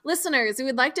Listeners, we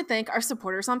would like to thank our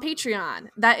supporters on Patreon.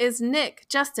 That is Nick,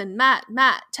 Justin, Matt,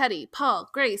 Teddy, Paul,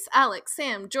 Grace, Alex,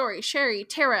 Sam, Jory, Sherry,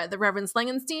 Tara, the Reverend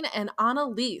Slangenstein, and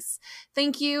Annalise.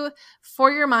 Thank you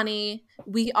for your money.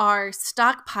 We are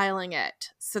stockpiling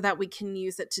it so that we can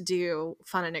use it to do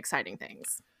fun and exciting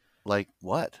things. Like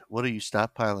what? What are you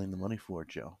stockpiling the money for,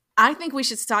 Joe? I think we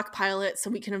should stockpile it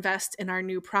so we can invest in our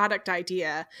new product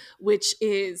idea, which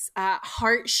is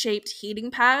heart-shaped heating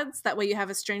pads. That way you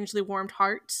have a strangely warmed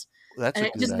heart. That's and a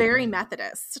it's good just idea. very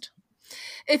Methodist.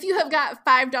 If you have got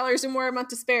 $5 or more a month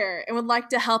to spare and would like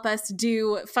to help us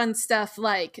do fun stuff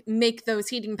like make those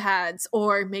heating pads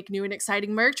or make new and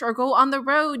exciting merch or go on the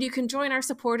road, you can join our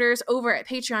supporters over at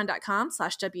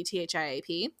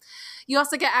patreon.com/WTHIAP. You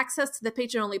also get access to the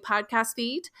Patreon-only podcast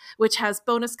feed, which has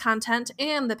bonus content,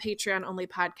 and the Patreon-only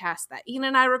podcast that Ian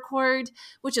and I record,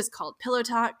 which is called Pillow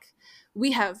Talk.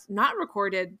 We have not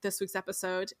recorded this week's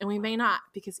episode, and we may not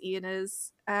because Ian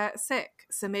is sick.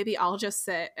 So maybe I'll just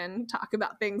sit and talk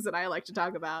about things that I like to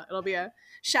talk about. It'll be a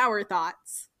shower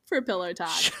thoughts for Pillow Talk.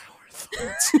 Shower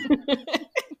thoughts.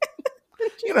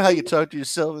 You know how you talk to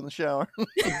yourself in the shower? You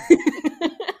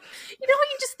know how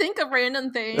you just think of random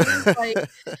things? Like,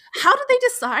 how do they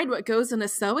decide what goes in a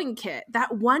sewing kit?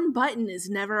 That one button is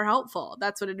never helpful.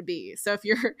 That's what it'd be. So if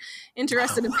you're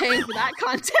interested in paying for that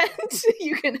content,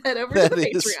 you can head over to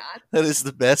Patreon. That is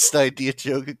the best idea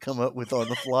Joe could come up with on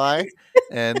the fly.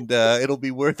 And it'll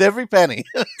be worth every penny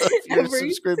of your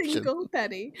subscription. Single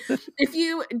penny. If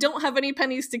you don't have any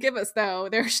pennies to give us, though,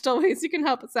 there are still ways you can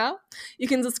help us out. You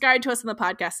can subscribe to us on the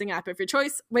podcasting app of your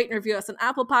choice, rate and review us on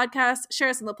Apple Podcasts, share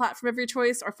us on the platform of your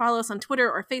choice, or follow us on Twitter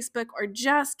or Facebook, or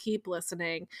just keep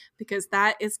listening because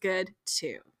that is good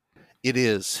too. It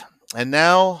is. And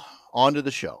now, on to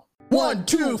the show. 1,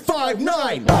 2, 5,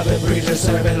 9. Prophet, preacher,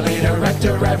 servant, leader,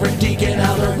 rector, reverend, deacon,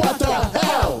 elder. What the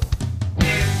hell?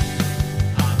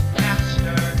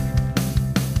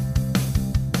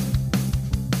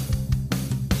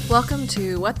 Welcome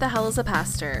to What the Hell is a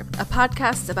Pastor, a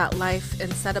podcast about life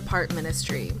in set-apart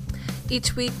ministry.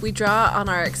 Each week, we draw on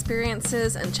our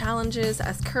experiences and challenges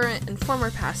as current and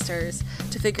former pastors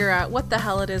to figure out what the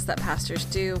hell it is that pastors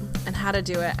do and how to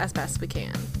do it as best we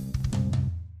can.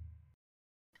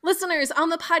 Listeners, on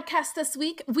the podcast this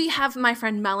week, we have my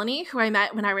friend Melanie, who I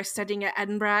met when I was studying at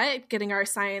Edinburgh, getting our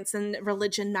science and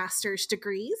religion master's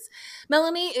degrees.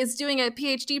 Melanie is doing a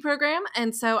PhD program,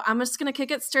 and so I'm just going to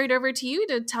kick it straight over to you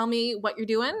to tell me what you're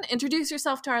doing. Introduce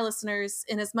yourself to our listeners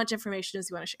in as much information as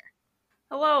you want to share.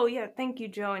 Hello, thank you,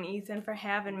 Joe and Ethan, for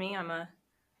having me. I'm a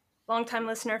long-time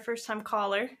listener, first-time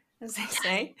caller, as they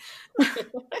say.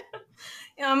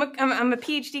 I'm a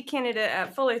PhD candidate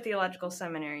at Fuller Theological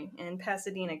Seminary in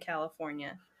Pasadena,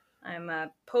 California. I'm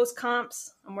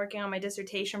post-comps. I'm working on my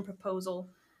dissertation proposal.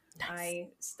 Nice. I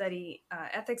study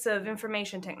ethics of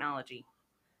information technology.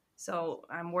 So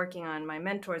I'm working on, my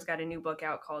mentor's got a new book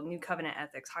out called New Covenant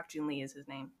Ethics. Hak Jun Lee is his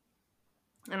name.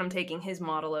 And I'm taking his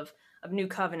model of New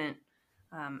Covenant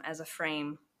as a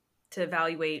frame to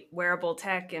evaluate wearable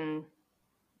tech and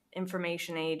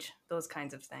information age, those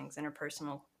kinds of things,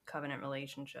 interpersonal covenant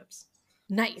relationships.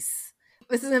 Nice.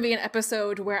 This is going to be an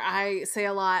episode where I say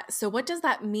a lot. So what does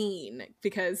that mean?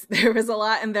 Because there was a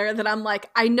lot in there that I'm like,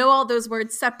 I know all those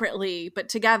words separately, but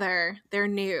together they're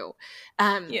new.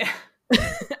 I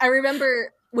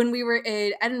remember when we were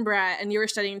in Edinburgh and you were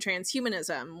studying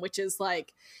transhumanism, which is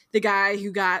like the guy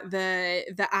who got the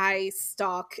eye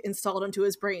stalk installed into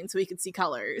his brain so he could see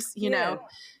colors, you know,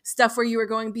 stuff where you were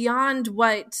going beyond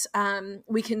what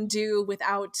we can do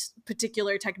without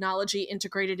particular technology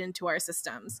integrated into our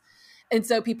systems. And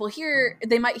so people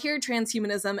they might hear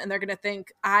transhumanism and they're going to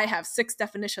think, I have 6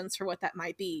 definitions for what that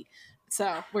might be.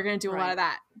 So we're going to do a lot of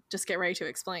that. Just get ready to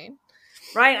explain.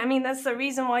 Right. I mean, that's the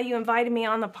reason why you invited me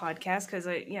on the podcast, because,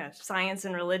 science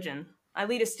and religion. I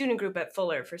lead a student group at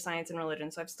Fuller for science and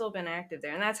religion, so I've still been active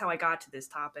there. And that's how I got to this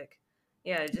topic.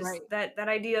 Yeah, just that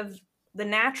idea of the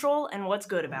natural and what's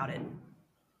good about it.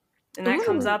 And that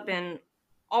comes up in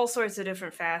all sorts of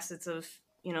different facets of,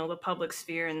 the public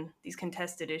sphere and these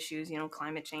contested issues,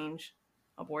 climate change,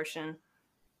 abortion,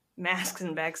 masks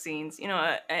and vaccines,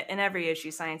 in every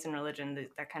issue, science and religion,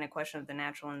 that kind of question of the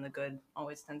natural and the good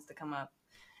always tends to come up.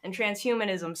 And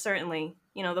transhumanism, certainly,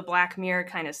 the Black Mirror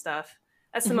kind of stuff,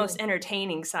 that's the most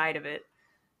entertaining side of it.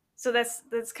 So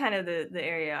that's kind of the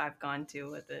area I've gone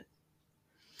to with it.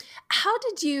 How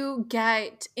did you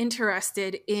get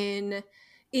interested in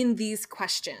these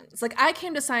questions? Like, I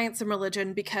came to science and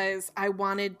religion because I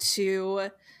wanted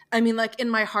to, in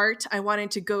my heart, I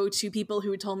wanted to go to people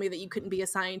who told me that you couldn't be a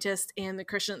scientist and a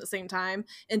Christian at the same time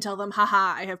and tell them,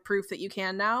 haha, I have proof that you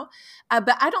can now.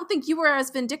 But I don't think you were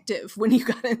as vindictive when you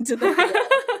got into the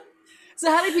field. So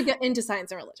how did you get into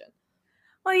science and religion?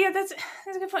 Well, yeah, that's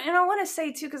a good point. And I want to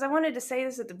say, too, because I wanted to say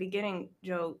this at the beginning,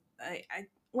 Joe,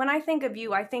 when I think of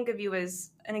you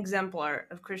as an exemplar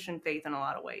of Christian faith in a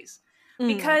lot of ways.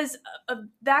 Because of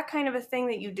that kind of a thing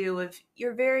that you do, if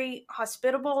you're very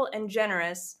hospitable and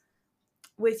generous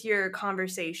with your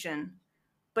conversation,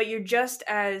 but you're just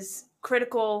as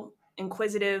critical,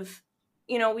 inquisitive.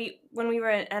 You know, when we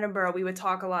were in Edinburgh, we would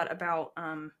talk a lot about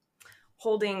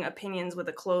holding opinions with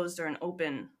a closed or an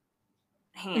open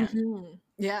hand. Mm-hmm.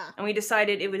 Yeah. And we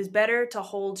decided it was better to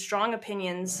hold strong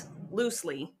opinions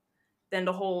loosely than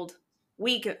to hold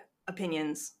weak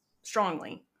opinions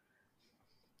strongly.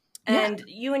 Yeah. And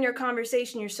you in your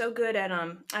conversation, you're so good at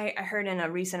I heard in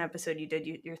a recent episode you did,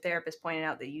 your therapist pointed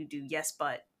out that you do yes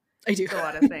but. I do a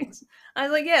lot of things. I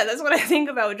was like, yeah, that's what I think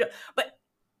about. But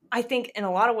I think in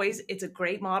a lot of ways, it's a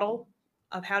great model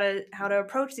of how to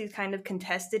approach these kind of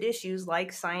contested issues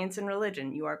like science and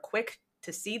religion. You are quick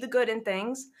to see the good in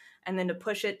things and then to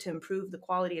push it to improve the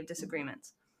quality of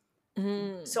disagreements.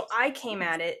 So I came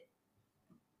at it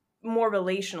more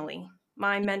relationally.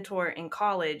 My mentor in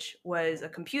college was a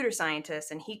computer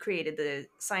scientist, and he created the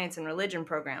science and religion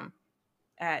program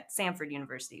at Samford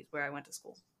University, where I went to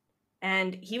school.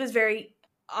 And he was very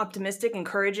optimistic,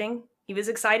 encouraging. He was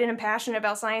excited and passionate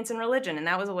about science and religion, and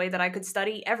that was a way that I could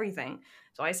study everything.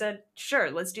 So I said,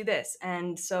 sure, let's do this.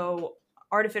 And so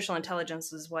artificial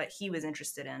intelligence was what he was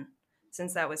interested in,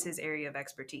 since that was his area of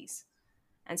expertise.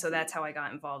 And so that's how I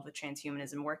got involved with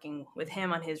transhumanism, working with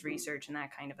him on his research and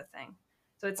that kind of a thing.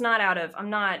 So it's not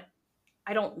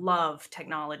I don't love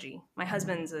technology. My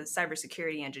husband's a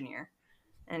cybersecurity engineer,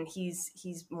 and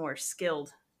he's more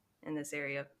skilled in this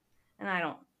area. And I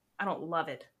don't love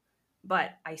it,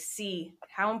 but I see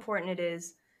how important it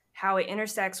is, how it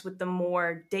intersects with the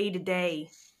more day-to-day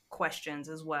questions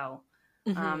as well.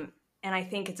 And I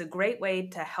think it's a great way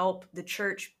to help the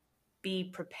church be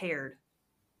prepared,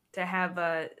 to have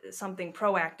something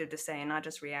proactive to say and not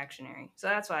just reactionary. So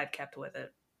that's why I've kept with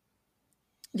it.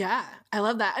 Yeah, I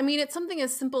love that. I mean, it's something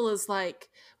as simple as like,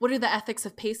 what are the ethics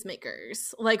of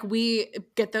pacemakers? Like, we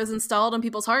get those installed on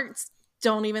people's hearts,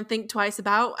 don't even think twice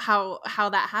about how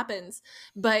that happens.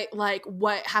 But like,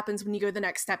 what happens when you go the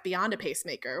next step beyond a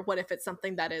pacemaker? What if it's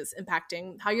something that is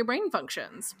impacting how your brain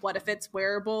functions? What if it's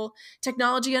wearable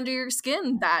technology under your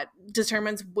skin that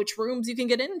determines which rooms you can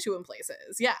get into in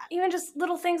places? Yeah. Even just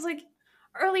little things like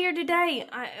earlier today,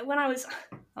 when I was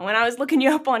looking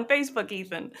you up on Facebook,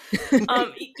 Ethan,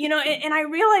 you know, and I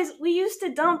realized we used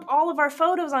to dump all of our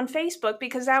photos on Facebook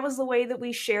because that was the way that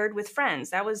we shared with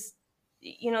friends. That was,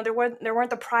 you know, there weren't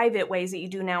the private ways that you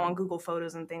do now on Google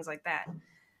Photos and things like that.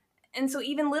 And so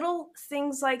even little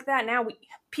things like that now,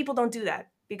 people don't do that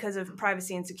because of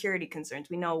privacy and security concerns.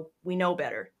 We know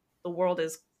better. The world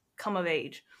has come of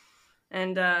age,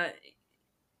 and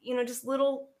you know, just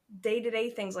little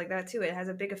day-to-day things like that too. It has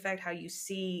a big effect how you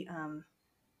see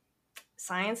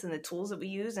science and the tools that we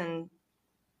use and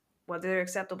whether they're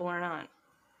acceptable or not.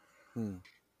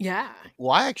 Yeah.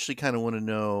 Well, I actually kind of want to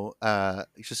know,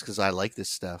 just because I like this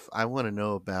stuff, I want to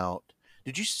know about,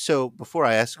 so before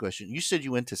I ask the question, you said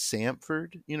you went to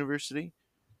Samford University?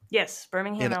 Yes,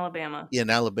 Birmingham, Alabama. In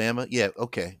Alabama? Yeah,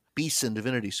 okay. Beeson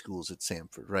Divinity School's at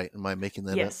Samford, right? Am I making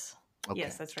that up? Yes. Okay.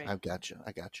 Yes, that's right. I got you.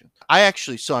 I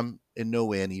actually, so I'm in no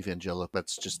way an evangelical.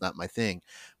 That's just not my thing.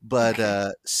 But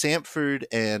Samford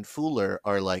and Fuller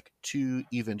are like two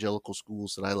evangelical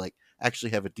schools that I like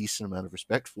actually have a decent amount of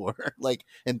respect for. Like,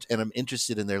 and I'm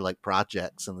interested in their like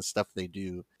projects and the stuff they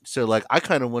do. So like, I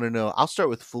kind of want to know, I'll start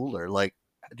with Fuller. Like,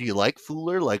 do you like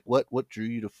Fuller? Like what drew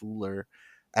you to Fuller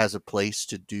as a place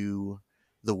to do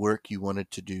the work you wanted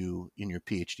to do in your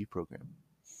PhD program?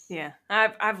 Yeah,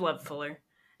 I've loved Fuller.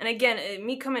 And again,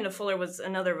 me coming to Fuller was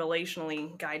another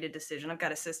relationally guided decision. I've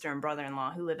got a sister and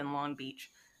brother-in-law who live in Long Beach,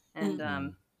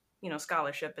 and you know,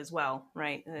 scholarship as well,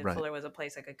 right? Right. Fuller was a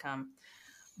place I could come,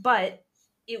 but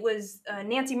it was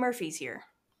Nancy Murphy's here.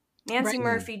 Nancy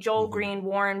Murphy, Joel Green,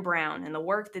 Warren Brown, and the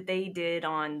work that they did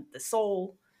on the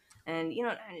soul, and you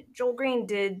know, Joel Green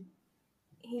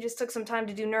he just took some time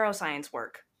to do neuroscience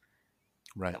work,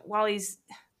 right? While he's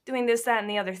doing this, that, and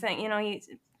the other thing, you know,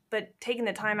 but taking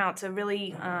the time out to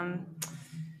really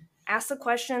ask the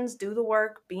questions, do the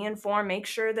work, be informed, make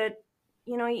sure that,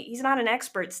 you know, he's not an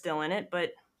expert still in it,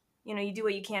 but, you know, you do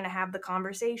what you can to have the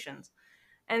conversations.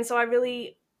 And so I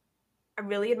really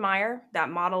admire that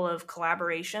model of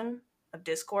collaboration, of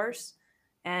discourse.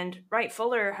 And right,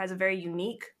 Fuller has a very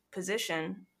unique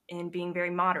position in being very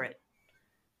moderate,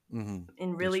 in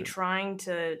really trying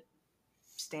to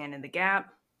stand in the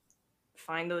gap,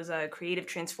 find those creative,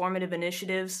 transformative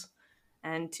initiatives,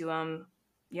 and to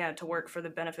work for the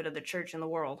benefit of the church and the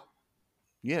world.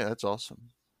 Yeah, that's awesome.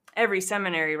 Every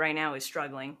seminary right now is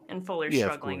struggling, and Fuller's Yeah,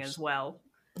 of struggling course. as well.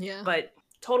 Yeah. But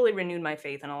totally renewed my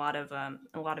faith in a lot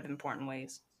of important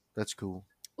ways. That's cool.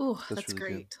 Oh, That's that's really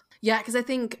good. great. Yeah, because I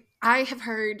think I have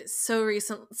heard so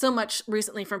much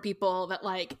recently from people that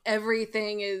like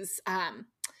everything is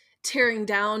tearing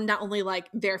down not only like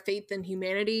their faith in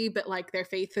humanity, but like their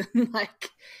faith in like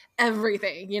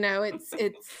everything. You know, it's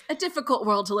a difficult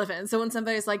world to live in. So when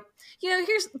somebody's like, you know,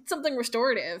 here's something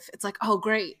restorative, it's like, oh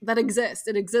great, that exists.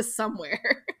 It exists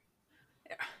somewhere.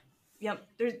 Yep,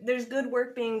 there's good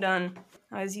work being done,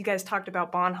 as you guys talked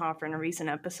about Bonhoeffer in a recent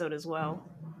episode as well.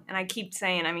 And I keep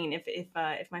saying, I mean,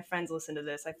 if my friends listen to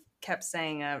this, I kept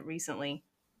saying recently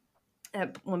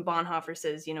when Bonhoeffer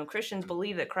says, you know, Christians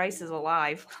believe that Christ is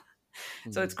alive,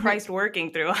 so it's Christ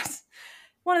working through us.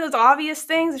 One of those obvious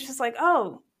things. It's just like,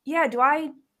 oh yeah, do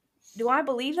I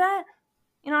believe that?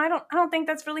 You know, I don't think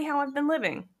that's really how I've been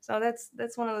living. So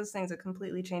that's one of those things that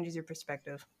completely changes your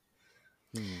perspective.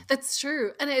 That's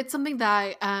true. And it's something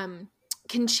that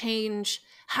can change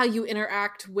how you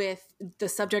interact with the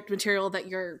subject material that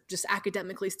you're just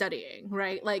academically studying,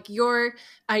 right? Like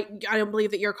I don't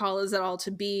believe that your call is at all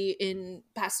to be in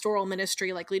pastoral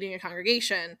ministry, like leading a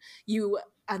congregation.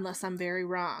 Unless I'm very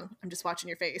wrong. I'm just watching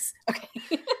your face.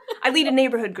 Okay. I lead a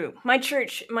neighborhood group. My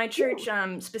church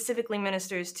specifically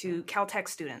ministers to Caltech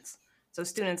students, so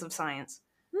students of science.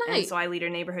 Nice. And so I lead a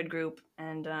neighborhood group,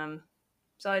 and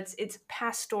so it's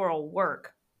pastoral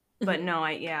work. But no,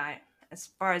 as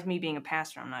far as me being a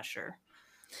pastor, I'm not sure.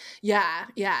 Yeah.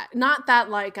 Not that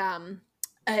like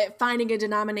finding a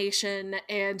denomination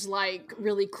and like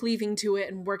really cleaving to it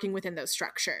and working within those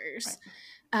structures. Right.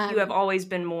 You have always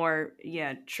been more,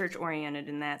 church oriented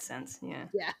in that sense.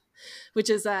 Yeah. Which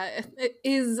is a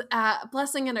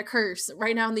blessing and a curse.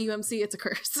 Right now in the UMC, it's a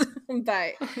curse.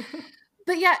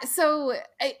 but yeah, so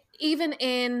even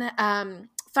in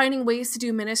finding ways to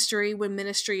do ministry when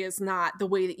ministry is not the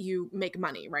way that you make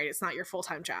money, right? It's not your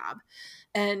full-time job.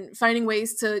 And finding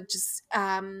ways to just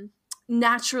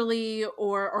naturally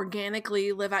or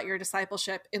organically live out your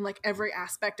discipleship in like every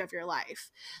aspect of your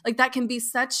life. Like that can be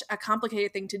such a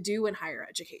complicated thing to do in higher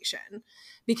education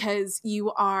because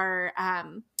you are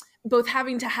both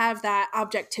having to have that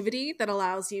objectivity that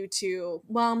allows you to,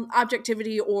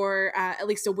 objectivity or at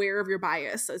least aware of your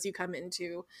bias as you come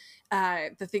into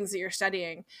the things that you're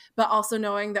studying, but also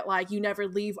knowing that like you never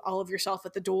leave all of yourself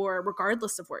at the door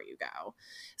regardless of where you go.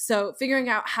 So figuring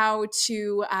out how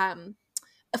to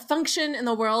function in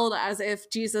the world as if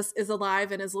Jesus is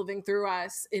alive and is living through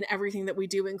us in everything that we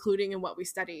do, including in what we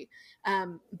study,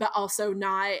 but also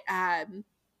not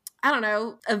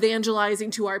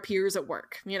evangelizing to our peers at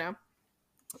work, you know?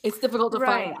 It's difficult to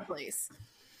find that place.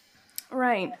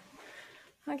 Right.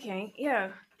 Okay,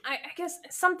 yeah. I guess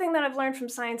something that I've learned from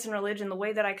science and religion, the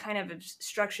way that I kind of have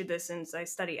structured this since I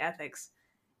study ethics,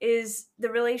 is the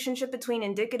relationship between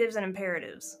indicatives and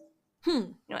imperatives.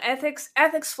 You know, ethics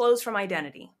flows from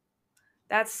identity.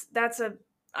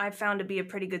 I've found to be a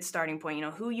pretty good starting point. You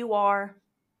know, who you are,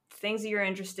 things that you're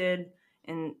interested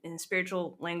in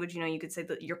spiritual language, you know, you could say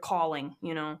that your calling,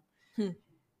 you know,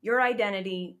 your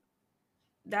identity,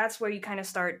 that's where you kind of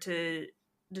start to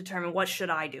determine what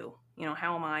should I do? You know,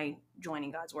 how am I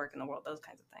joining God's work in the world? Those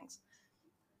kinds of things.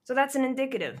 So that's an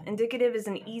indicative. Indicative is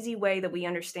an easy way that we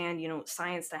understand, you know,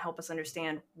 science to help us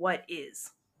understand what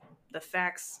is, the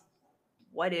facts,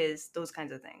 what is, those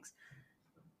kinds of things,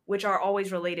 which are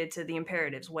always related to the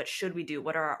imperatives. What should we do?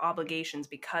 What are our obligations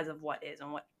because of what is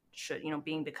and what should, you know,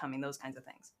 being, becoming, those kinds of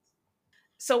things.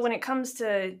 So when it comes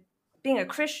to being a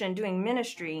Christian, doing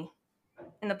ministry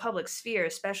in the public sphere,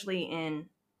 especially in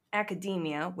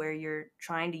academia, where you're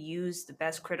trying to use the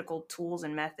best critical tools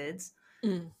and methods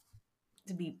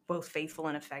to be both faithful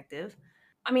and effective.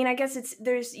 I mean, I guess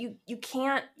you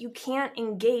can't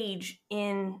engage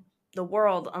in the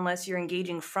world unless you're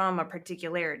engaging from a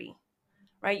particularity,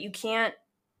 right? You can't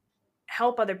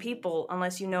help other people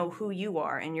unless you know who you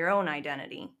are and your own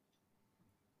identity.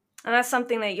 And that's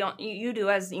something that you do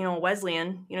as, you know,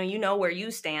 Wesleyan, you know where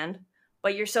you stand,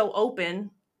 but you're so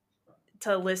open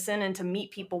to listen and to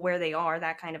meet people where they are,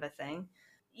 that kind of a thing.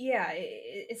 Yeah,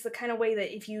 it's the kind of way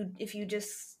that if you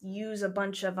just use a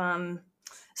bunch of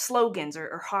slogans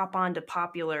or hop onto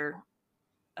popular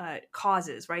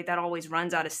causes, right, that always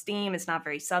runs out of steam. It's not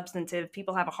very substantive.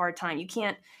 People have a hard time. You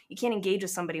can't engage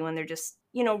with somebody when they're just,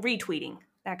 you know, retweeting,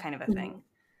 that kind of a thing.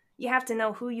 You have to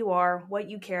know who you are, what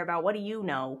you care about, what do you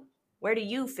know, where do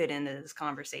you fit into this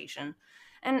conversation,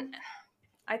 and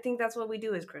I think that's what we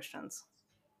do as Christians.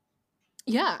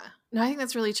 Yeah, no, I think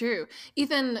that's really true.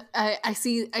 Ethan, I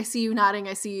see you nodding.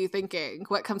 I see you thinking.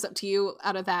 What comes up to you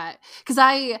out of that? Because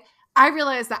I I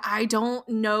realize that I don't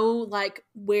know like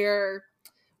where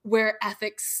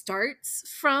ethics starts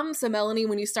from. So Melanie,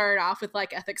 when you started off with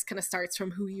like ethics kind of starts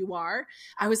from who you are,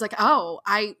 I was like, oh,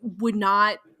 I would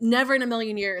not, never in a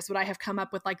million years would I have come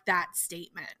up with like that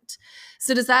statement.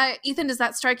 So does that, Ethan, does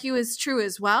that strike you as true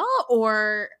as well?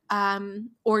 Or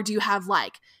do you have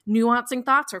like nuancing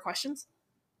thoughts or questions?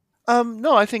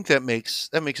 No, I think that makes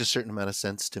a certain amount of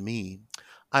sense to me.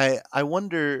 I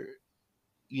wonder,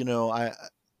 you know,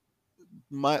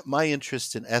 my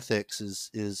interest in ethics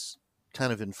is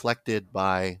kind of inflected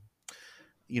by,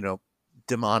 you know,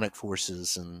 demonic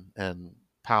forces and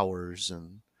powers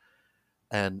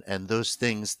and those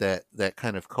things that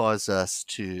kind of cause us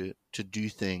to do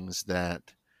things that,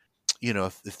 you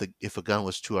know, if a gun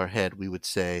was to our head, we would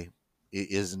say it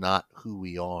is not who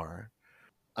we are.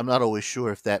 I'm not always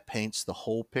sure if that paints the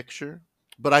whole picture,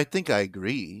 but I think I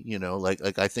agree. You know, like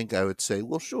I think I would say,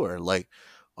 well, sure, like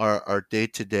our day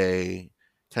to day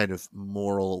kind of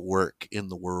moral work in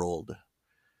the world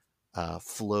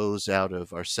flows out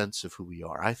of our sense of who we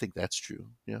are. I think that's true.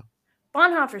 Yeah.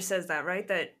 Bonhoeffer says that, right?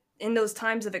 That in those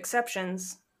times of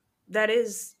exceptions, that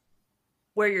is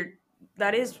where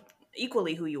that is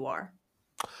equally who you are.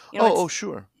 You know, Oh, it's oh,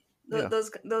 sure. Yeah.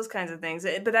 those kinds of things.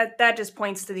 But that just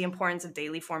points to the importance of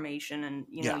daily formation, and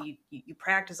you know, Yeah. you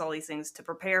practice all these things to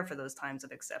prepare for those times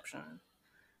of exception,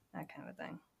 that kind of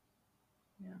thing.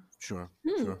 Yeah. Sure.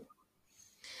 Hmm. Sure.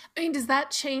 I mean, does that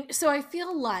change? So I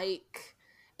feel like,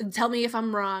 tell me if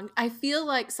I'm wrong, I feel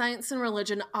like science and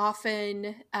religion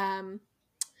often,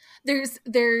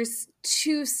 there's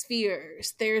two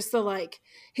spheres. There's the like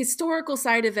historical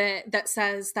side of it that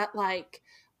says that like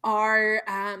our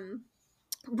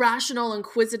rational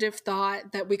inquisitive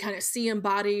thought that we kind of see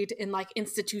embodied in like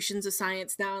institutions of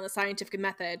science now in the scientific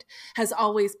method has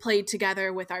always played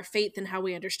together with our faith and how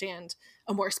we understand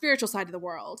a more spiritual side of the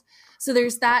world. So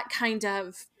there's that kind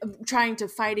of trying to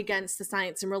fight against the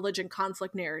science and religion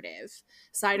conflict narrative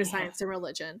side of science and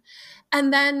religion. And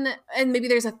maybe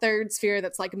there's a third sphere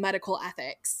that's like medical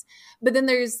ethics, but then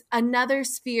there's another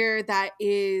sphere that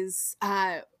is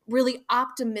really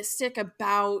optimistic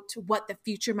about what the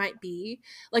future might be.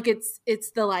 Like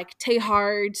it's the like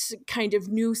Teilhard kind of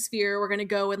new sphere. We're going to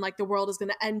go and like the world is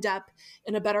going to end up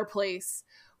in a better place,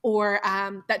 or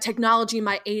that technology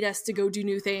might aid us to go do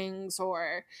new things,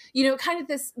 or you know, kind of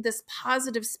this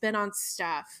positive spin on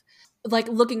stuff, like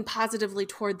looking positively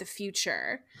toward the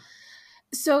future.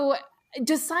 So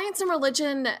does science and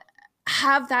religion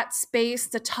have that space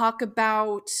to talk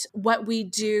about what we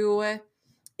do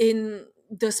in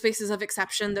those spaces of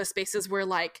exception, those spaces where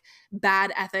like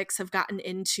bad ethics have gotten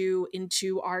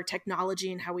into our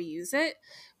technology and how we use it?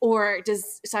 Or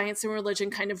does science and religion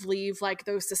kind of leave like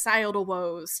those societal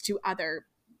woes to other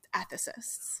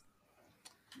ethicists?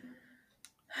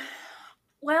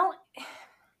 Well,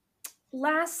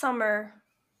 last summer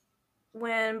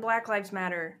when Black Lives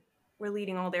Matter were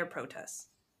leading all their protests.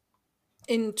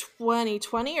 In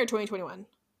 2020 or 2021?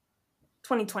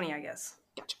 2020, I guess.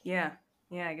 Gotcha.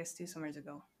 Yeah, I guess 2 summers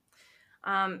ago.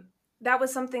 That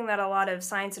was something that a lot of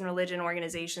science and religion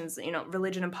organizations, you know,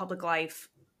 religion and public life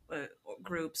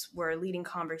groups were leading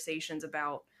conversations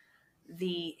about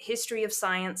the history of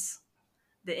science,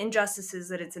 the injustices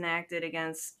that it's enacted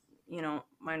against, you know,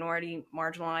 minority,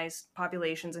 marginalized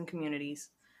populations and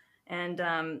communities, and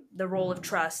the role of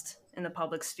trust in the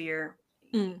public sphere.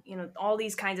 You know, all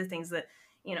these kinds of things that,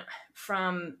 you know,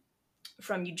 from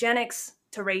eugenics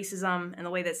to racism and the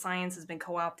way that science has been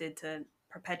co-opted to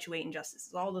perpetuate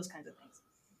injustices, all those kinds of things.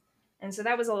 And so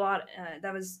that was a lot,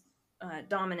 that was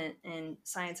dominant in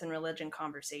science and religion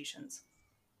conversations.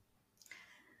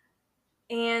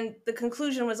 And the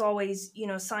conclusion was always, you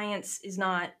know, science is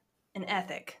not an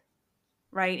ethic,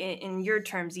 right? In your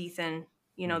terms, Ethan,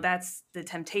 you know, that's the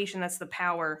temptation, that's the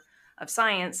power of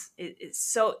science.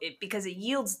 Because it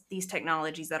yields these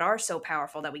technologies that are so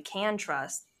powerful that we can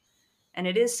trust. And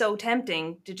it is so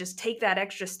tempting to just take that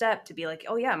extra step to be like,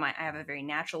 oh yeah, I have a very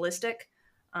naturalistic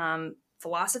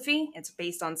philosophy. It's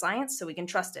based on science, so we can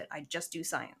trust it. I just do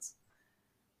science.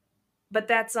 But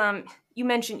that's,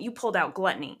 you pulled out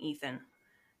gluttony, Ethan,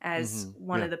 as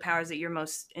one of the powers that you're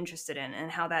most interested in,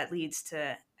 and how that leads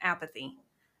to apathy.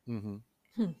 And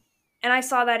I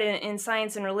saw that in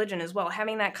science and religion as well,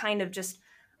 having that kind of just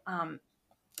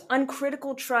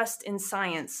uncritical trust in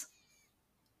science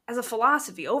as a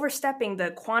philosophy, overstepping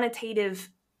the quantitative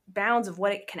bounds of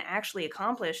what it can actually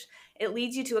accomplish. It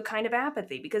leads you to a kind of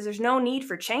apathy because there's no need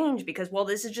for change because, well,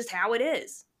 this is just how it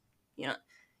is, you know.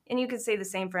 And you could say the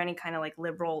same for any kind of like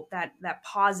liberal, that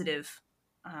positive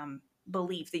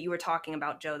belief that you were talking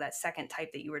about, Joe, that second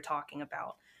type that you were talking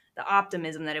about, the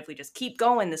optimism that if we just keep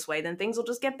going this way, then things will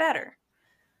just get better.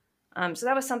 So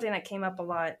that was something that came up a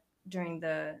lot during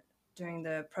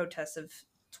the protests of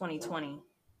 2020,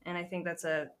 and I think that's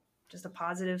just a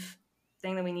positive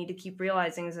thing that we need to keep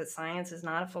realizing, is that science is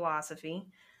not a philosophy,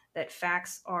 that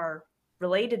facts are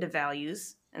related to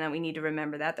values, and that we need to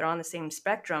remember that they're on the same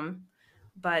spectrum.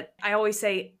 But I always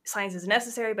say science is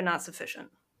necessary but not sufficient.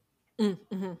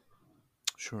 Mm-hmm.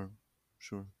 Sure.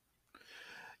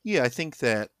 Yeah, I think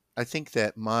that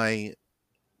my,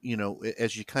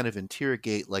 as you kind of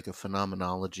interrogate like a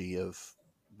phenomenology of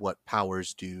what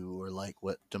powers do, or like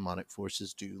what demonic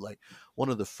forces do, like one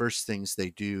of the first things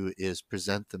they do is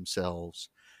present themselves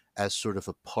as sort of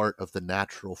a part of the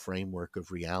natural framework of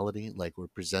reality, like, or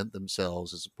present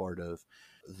themselves as a part of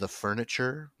the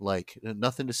furniture, like,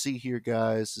 nothing to see here,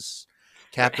 guys. This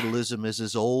capitalism is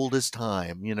as old as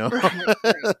time,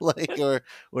 Right. like, or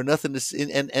nothing to see.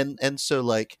 And so,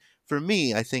 like, for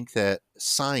me, I think that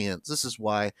science, this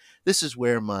is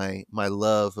where my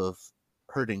love of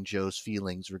hurting Joe's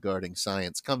feelings regarding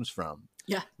science comes from.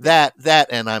 Yeah. That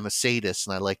and I'm a sadist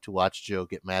and I like to watch Joe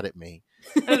get mad at me.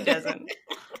 Who doesn't?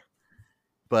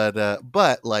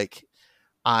 But like,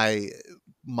 I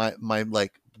my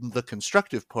like, the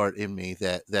constructive part in me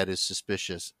that is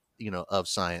suspicious, of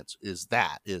science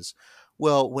is,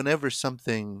 well, whenever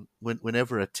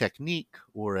a technique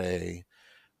or a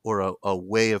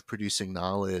way of producing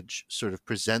knowledge sort of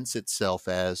presents itself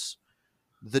as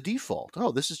the default.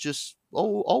 Oh, this is just,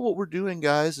 all what we're doing,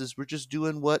 guys, is we're just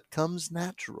doing what comes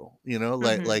natural.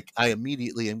 Like I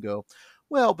immediately and go,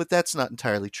 well, but that's not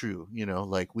entirely true.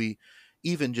 Like, we,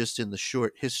 even just in the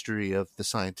short history of the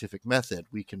scientific method,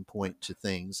 we can point to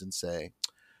things and say,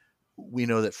 we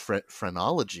know that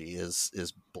phrenology is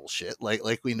bullshit.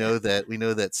 Like we know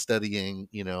that studying,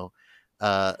 Yeah.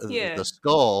 the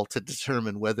skull to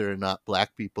determine whether or not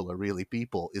black people are really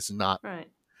people is not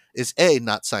Right. is A,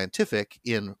 not scientific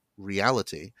in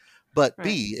reality, but Right.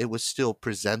 B, it was still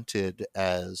presented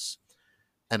as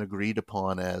and agreed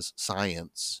upon as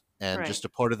science and Right. just a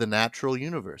part of the natural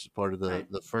universe, a part of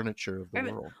Right. the furniture of the I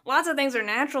mean, world. lots of things are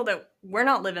natural that we're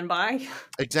not living by. We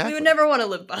Exactly. would never want to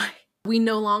live by. We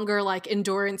no longer like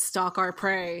endurance stalk our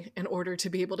prey in order to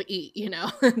be able to eat,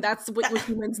 That's what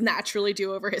humans naturally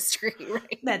do over history,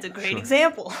 right? That's a great Sure.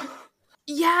 example.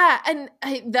 Yeah, and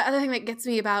the other thing that gets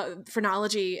me about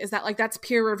phrenology is that, like, that's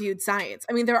peer-reviewed science.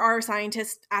 I mean, there are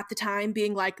scientists at the time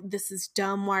being like, this is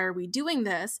dumb, why are we doing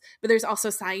this? But there's also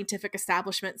scientific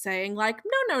establishment saying, like,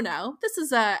 no, this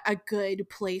is a good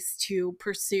place to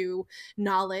pursue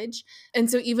knowledge. And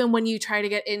so even when you try to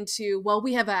get into, well,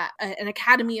 we have an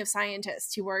academy of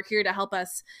scientists who are here to help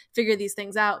us figure these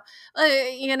things out,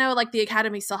 like, the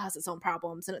academy still has its own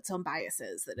problems and its own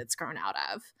biases that it's grown out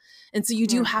of. And so you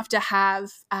do have to have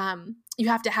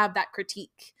that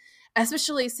critique,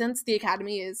 especially since the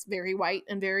academy is very white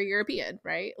and very European,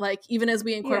 right? Like, even as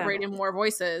we incorporate in more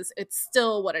voices, it's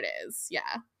still what it is. Yeah.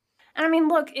 And I mean,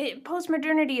 look,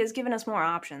 postmodernity has given us more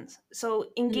options. So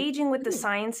engaging with the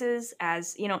sciences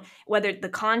as, whether the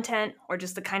content or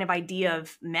just the kind of idea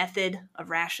of method, of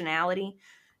rationality,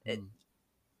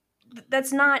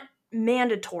 that's not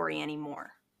mandatory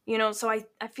anymore. So I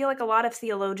feel like a lot of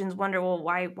theologians wonder, well,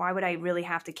 why would I really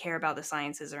have to care about the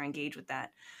sciences or engage with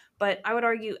that? But I would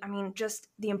argue, I mean, just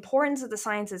the importance that the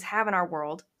sciences have in our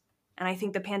world, and I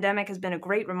think the pandemic has been a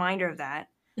great reminder of that,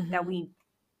 that we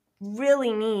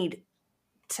really need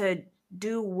to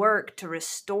do work to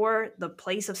restore the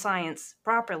place of science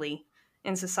properly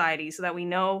in society so that we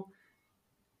know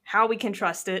how we can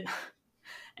trust it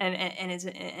and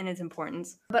its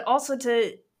importance, but also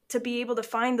to be able to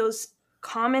find those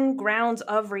common grounds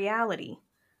of reality,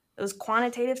 those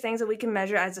quantitative things that we can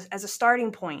measure as a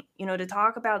starting point, to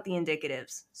talk about the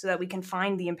indicatives so that we can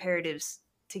find the imperatives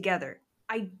together.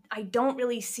 I don't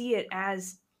really see it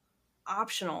as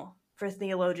optional for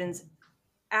theologians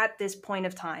at this point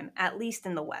of time, at least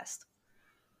in the West.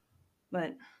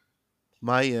 But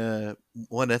my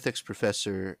one ethics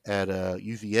professor at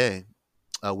UVA,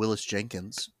 Willis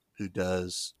Jenkins, who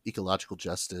does ecological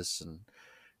justice and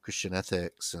Christian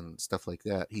ethics and stuff like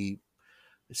that, he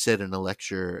said in a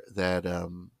lecture that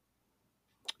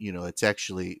it's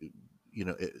actually,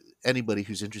 anybody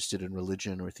who's interested in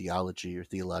religion or theology or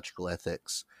theological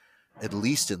ethics, at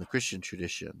least in the Christian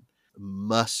tradition,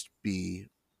 must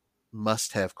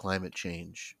have climate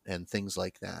change and things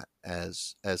like that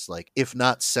as like, if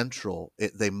not central,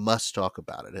 they must talk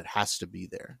about it. It has to be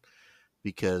there,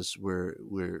 because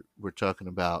we're talking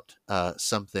about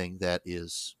something that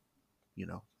is,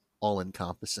 all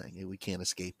encompassing. We can't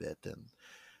escape it,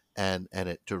 and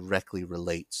it directly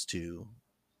relates to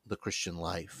the Christian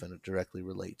life, and it directly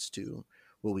relates to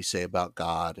what we say about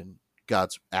God and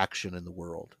God's action in the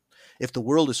world. If the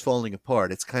world is falling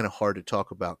apart, it's kind of hard to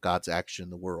talk about God's action in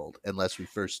the world unless we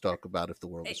first talk about if the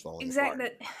world is falling Exactly.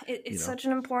 apart. It's such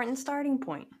an important starting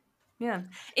point. Yeah.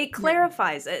 It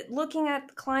clarifies it. Looking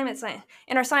at climate science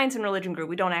in our science and religion group,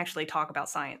 we don't actually talk about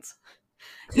science.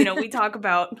 We talk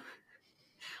about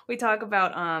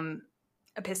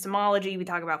epistemology, we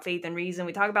talk about faith and reason,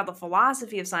 we talk about the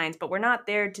philosophy of science, but we're not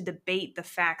there to debate the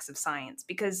facts of science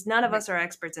because none of us are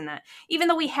experts in that. Even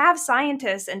though we have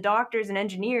scientists and doctors and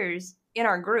engineers in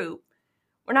our group,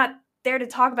 we're not there to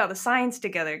talk about the science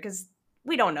together because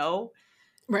we don't know.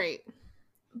 Right.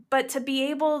 But to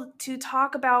be able to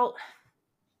talk about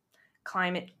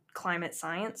climate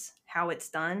science, how it's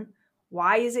done,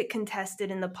 why is it contested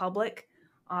in the public,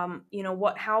 how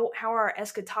are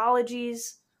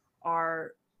eschatologies,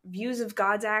 our views of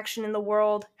God's action in the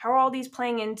world, how are all these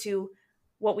playing into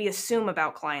what we assume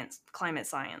about climate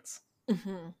science?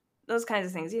 Mm-hmm. Those kinds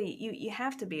of things. Yeah, you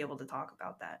have to be able to talk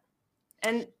about that.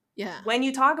 And yeah, when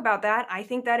you talk about that, I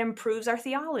think that improves our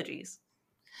theologies.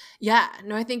 Yeah,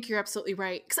 no, I think you're absolutely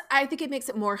right. 'Cause I think it makes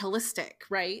it more holistic,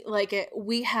 right? Like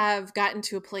we have gotten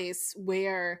to a place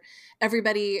where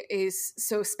everybody is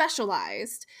so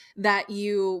specialized that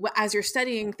you, as you're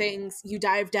studying things, you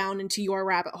dive down into your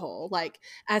rabbit hole. Like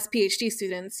as PhD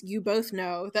students, you both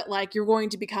know that like you're going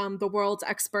to become the world's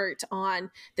expert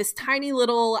on this tiny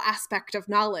little aspect of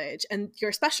knowledge and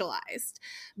you're specialized.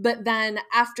 But then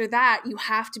after that, you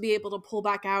have to be able to pull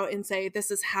back out and say,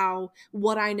 this is how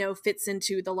what I know fits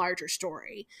into the larger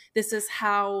story. This is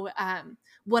how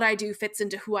what I do fits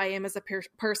into who I am as a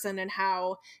person, and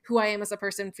how who I am as a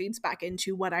person feeds back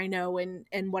into what I know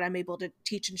and what I'm able to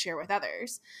teach and share with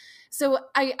others. So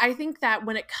I think that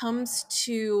when it comes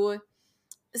to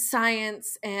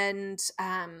science and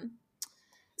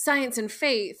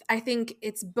faith, I think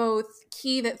it's both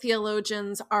key that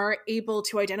theologians are able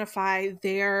to identify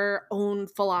their own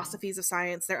philosophies of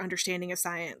science, their understanding of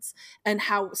science, and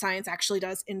how science actually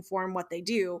does inform what they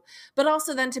do, but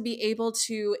also then to be able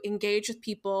to engage with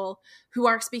people who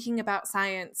are speaking about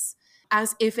science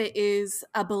as if it is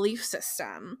a belief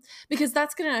system, because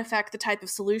that's going to affect the type of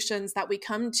solutions that we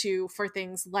come to for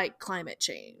things like climate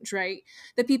change, right?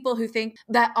 The people who think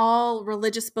that all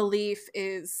religious belief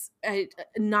is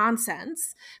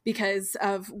nonsense because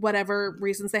of whatever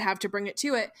reasons they have to bring it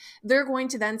to it, they're going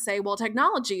to then say, well,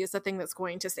 technology is the thing that's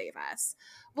going to save us.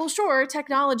 Well, sure,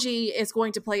 technology is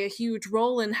going to play a huge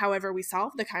role in however we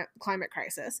solve the climate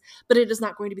crisis, but it is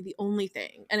not going to be the only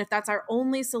thing. And if that's our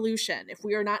only solution, if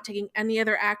we are not taking any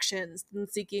other actions than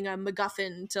seeking a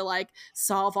MacGuffin to like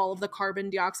solve all of the carbon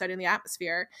dioxide in the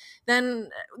atmosphere, then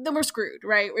we're screwed,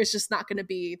 right? It's just not going to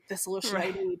be the solution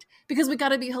I need, because we got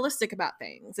to be holistic about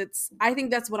things. I think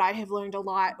that's what I have learned a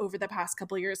lot over the past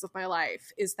couple of years of my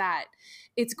life, is that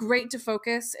it's great to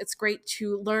focus. It's great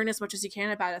to learn as much as you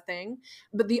can about a thing,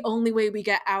 but the only way we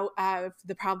get out of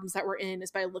the problems that we're in is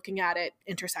by looking at it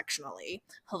intersectionally,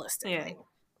 holistically. Yeah.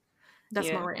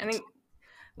 That's my rant. I think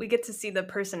we get to see the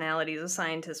personalities of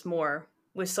scientists more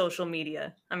with social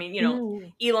media. I mean,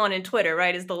 Elon and Twitter,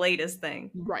 right, is the latest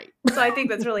thing. Right. So I think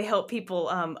that's really helped people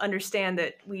understand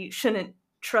that we shouldn't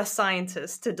trust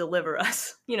scientists to deliver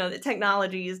us. That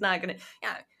technology is not going to...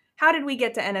 Yeah, how did we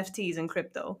get to NFTs and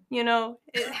crypto?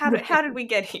 How did we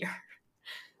get here?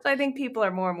 So I think people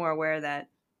are more and more aware of that.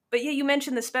 But yeah, you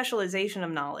mentioned the specialization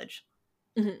of knowledge.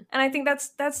 Mm-hmm. And I think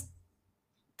that's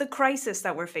the crisis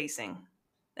that we're facing.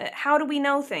 How do we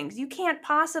know things? You can't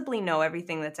possibly know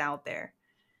everything that's out there.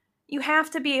 You have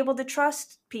to be able to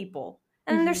trust people.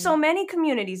 And there's so many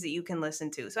communities that you can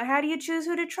listen to. So how do you choose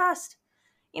who to trust?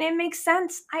 It makes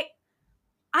sense.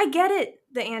 I get it,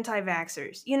 the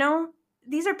anti-vaxxers.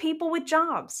 These are people with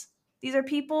jobs. These are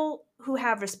people who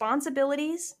have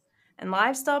responsibilities and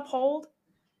lives to uphold.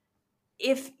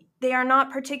 If they are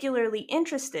not particularly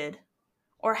interested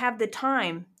or have the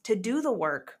time to do the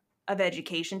work of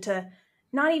education, to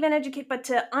not even educate, but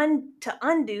to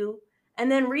undo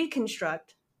and then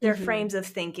reconstruct their frames of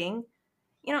thinking,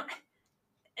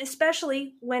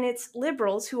 especially when it's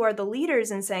liberals who are the leaders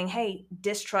and saying, hey,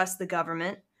 distrust the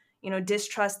government,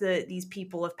 distrust these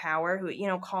people of power who,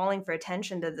 calling for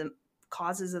attention to the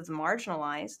causes of the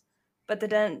marginalized, but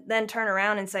then turn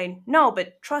around and say, no,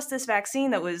 but trust this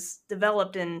vaccine that was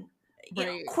developed in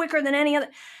quicker than any other.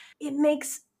 It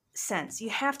makes sense.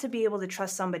 You have to be able to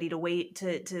trust somebody to wade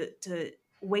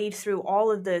through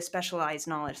all of the specialized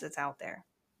knowledge that's out there.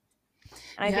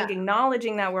 And I think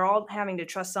acknowledging that we're all having to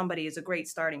trust somebody is a great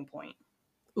starting point.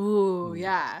 Ooh,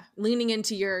 yeah. Leaning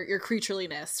into your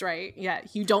creatureliness, right? Yeah,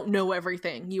 you don't know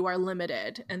everything. You are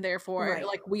limited. And therefore,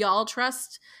 like, we all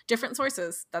trust different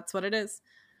sources. That's what it is.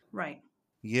 Right.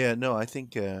 Yeah, no, I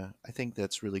think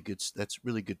that's really good. That's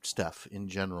really good stuff in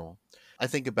general. I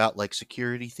think about like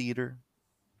security theater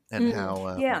and Mm.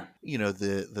 how Yeah.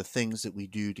 the things that we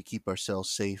do to keep ourselves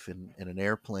safe in an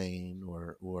airplane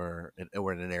or in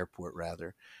an airport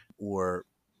rather, or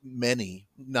many,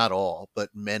 not all, but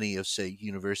many of say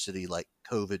university like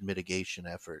COVID mitigation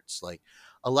efforts. Like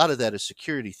a lot of that is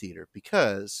security theater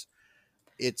because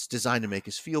it's designed to make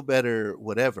us feel better,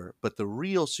 whatever. But the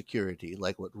real security,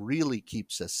 like what really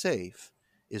keeps us safe,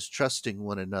 is trusting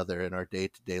one another in our day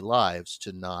to day lives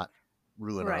to not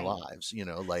ruin our Right. lives. You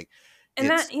know, like And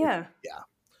that, it's yeah. yeah.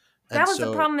 And That was the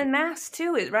so, problem in masks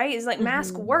too, right? Is like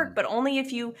masks Mhm. work, but only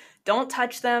if you don't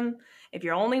touch them, if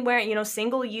you're only wearing,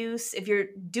 single use, if you're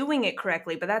doing it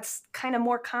correctly. But that's kind of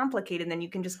more complicated than you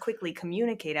can just quickly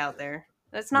communicate out there.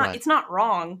 right. It's not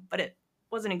wrong, but it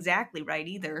wasn't exactly right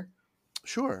either.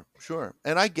 Sure, sure.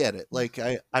 And I get it. Like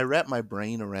I wrap my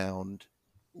brain around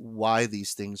why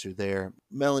these things are there.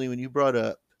 Melanie, when you brought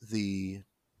up the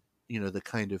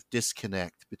kind of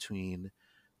disconnect between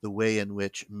the way in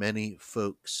which many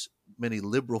folks, many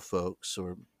liberal folks,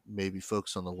 or maybe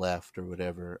folks on the left or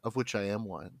whatever, of which I am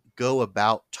one, go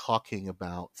about talking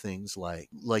about things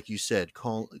like you said,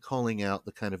 calling out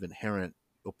the kind of inherent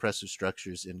oppressive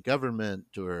structures in government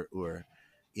or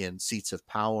in seats of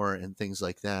power and things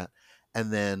like that.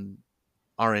 And then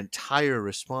our entire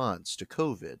response to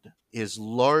COVID is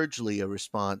largely a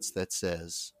response that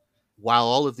says, while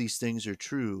all of these things are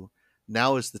true,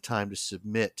 now is the time to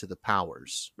submit to the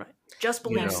powers. Right. Just You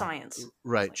believe know, science.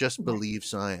 right? Just believe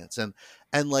science, and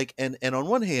on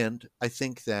one hand, I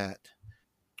think that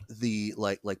the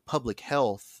like public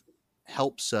health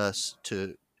helps us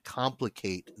to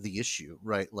complicate the issue,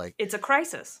 right? Like It's a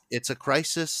crisis. it's a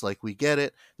crisis, like we get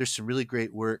it. There's some really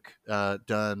great work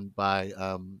done by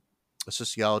a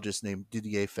sociologist named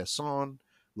Didier Fesson,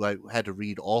 who I had to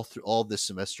read all through all this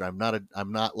semester. I'm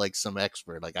not like some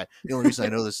expert. Like the only reason I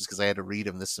know this is because I had to read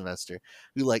him this semester.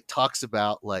 Who like talks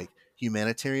about like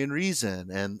humanitarian reason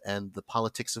and the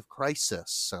politics of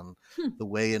crisis and Hmm. the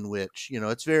way in which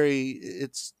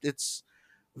it's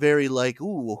very like,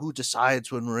 ooh, well, who decides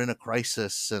when we're in a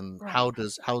crisis and Right. how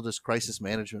does crisis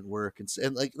management work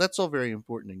and like that's all very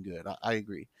important and good. I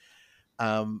agree.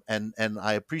 And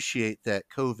I appreciate that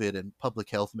COVID and public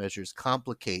health measures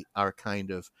complicate our kind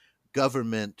of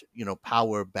government,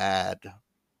 power bad,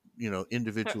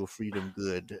 individual freedom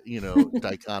good,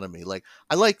 dichotomy. Like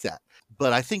I like that,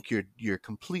 but I think you're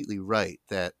completely right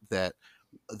that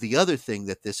the other thing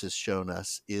that this has shown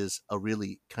us is a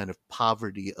really kind of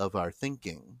poverty of our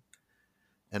thinking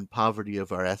and poverty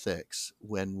of our ethics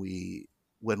when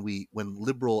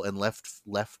liberal and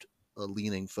left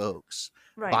leaning folks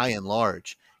Right. by and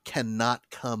large cannot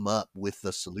come up with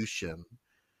the solution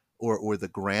or the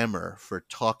grammar for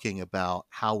talking about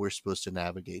how we're supposed to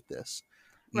navigate this,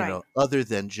 Right. other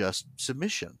than just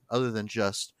submission, other than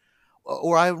just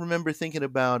or I remember thinking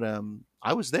about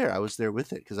I was there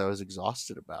with it because I was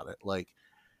exhausted about it. Like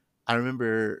I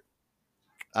remember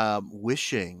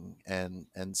wishing and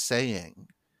saying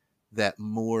that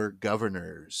more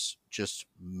governors just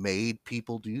made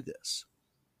people do this.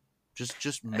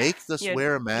 Just make us Yeah.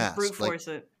 wear a Just brute mask. Like force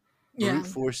it. Yeah. brute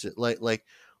force it. Like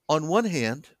on one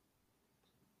hand,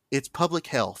 it's public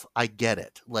health. I get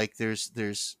it. Like there's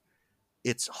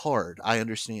it's hard. I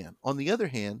understand. On the other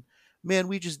hand, man,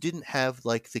 we just didn't have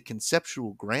like the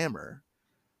conceptual grammar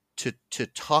to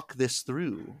talk this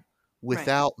through Right.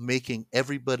 without making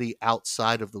everybody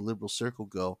outside of the liberal circle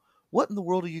go, what in the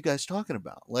world are you guys talking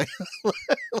about? Like,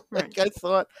 Right.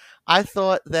 I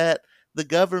thought that the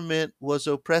government was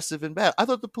oppressive and bad. I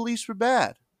thought the police were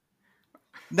bad.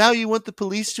 Now you want the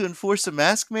police to enforce a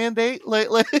mask mandate? Like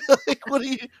what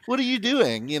are you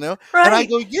doing? And I Right.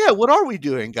 go, yeah, what are we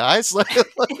doing, guys? Like,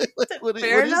 what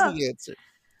Fair is enough. the answer?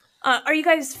 Are you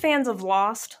guys fans of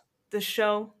Lost? The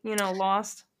show,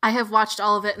 Lost. I have watched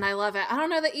all of it and I love it. I don't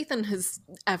know that Ethan has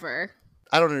ever.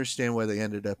 I don't understand why they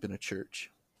ended up in a church.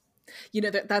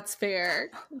 That's fair.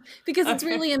 Because it's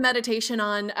Okay. really a meditation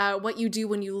on what you do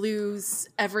when you lose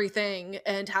everything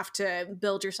and have to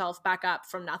build yourself back up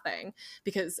from nothing.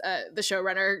 Because the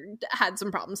showrunner had some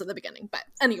problems at the beginning. But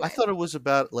anyway. I thought it was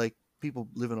about like people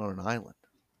living on an island.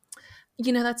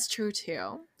 That's true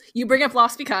too. You bring up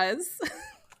Lost because...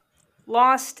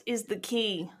 Lost is the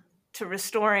key to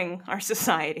restoring our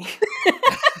society.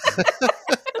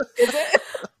 Is it?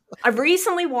 I've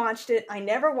recently watched it. I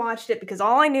never watched it because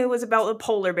all I knew was about the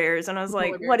polar bears. And I was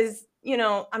like, Polar what bears.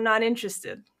 is, I'm not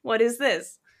interested. What is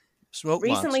this? Smoke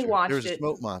Recently monster. watched There's a it.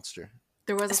 smoke monster.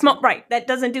 There was a Smoke, right. That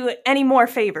doesn't do it any more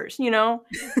favors,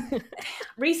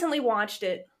 Recently watched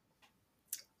it.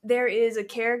 There is a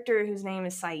character whose name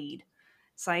is Saeed.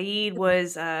 Saeed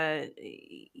was an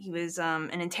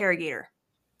interrogator.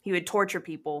 He would torture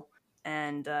people,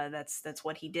 and that's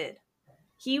what he did.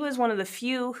 He was one of the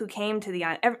few who came to the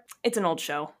island. It's an old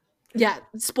show. Yeah,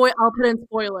 I'll put in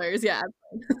spoilers. Yeah,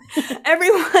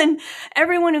 everyone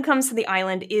who comes to the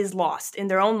island is lost in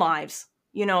their own lives.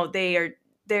 You know, they're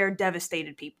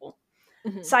devastated people.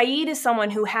 Mm-hmm. Saeed is someone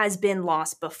who has been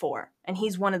lost before, and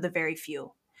he's one of the very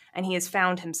few, and he has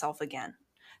found himself again.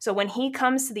 So when he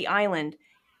comes to the island,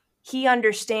 he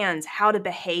understands how to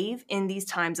behave in these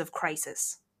times of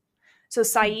crisis. So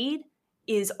Saeed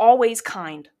is always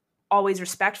kind, always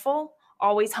respectful,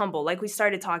 always humble. Like we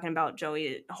started talking about,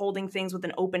 Joey, holding things with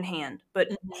an open hand, but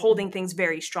holding things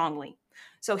very strongly.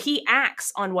 So he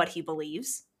acts on what he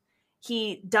believes.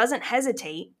 He doesn't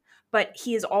hesitate, but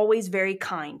he is always very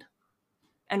kind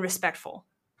and respectful.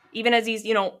 Even as he's,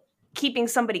 keeping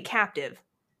somebody captive,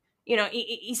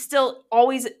 he's still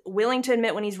always willing to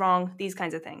admit when he's wrong, these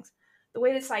kinds of things. The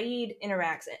way that Saeed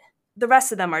interacts, the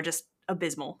rest of them are just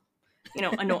abysmal.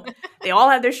 They all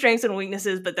have their strengths and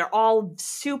weaknesses, but they're all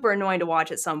super annoying to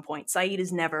watch at some point. Saeed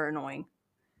is never annoying.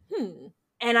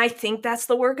 And I think that's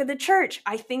the work of the church.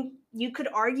 I think you could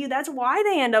argue that's why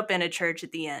they end up in a church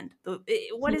at the end.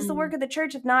 What is the work of the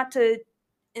church if not to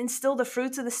instill the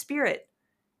fruits of the Spirit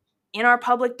in our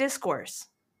public discourse?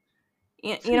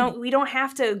 We don't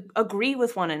have to agree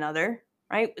with one another,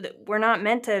 right? We're not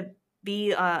meant to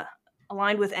be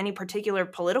aligned with any particular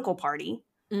political party.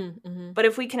 Mm-hmm. But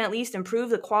if we can at least improve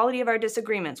the quality of our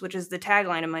disagreements, which is the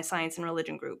tagline of my science and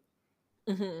religion group,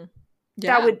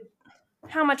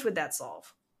 how much would that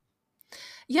solve?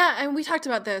 Yeah, and we talked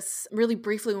about this really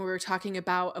briefly when we were talking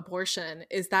about abortion,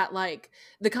 is that like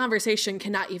the conversation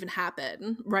cannot even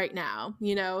happen right now.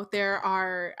 There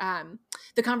are,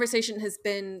 the conversation has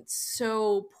been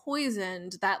so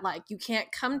poisoned that like you can't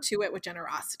come to it with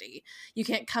generosity. You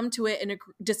can't come to it and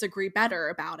disagree better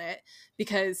about it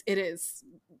because it is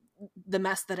the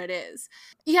mess that it is.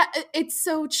 Yeah, it's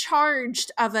so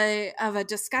charged of a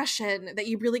discussion that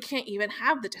you really can't even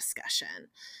have the discussion.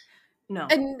 No.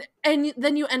 And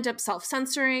then you end up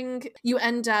self-censoring. You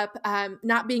end up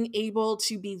not being able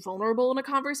to be vulnerable in a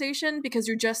conversation because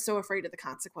you're just so afraid of the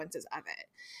consequences of it.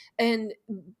 And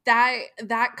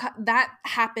that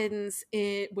happens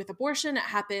with abortion. It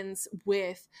happens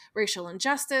with racial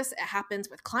injustice. It happens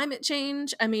with climate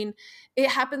change. I mean, it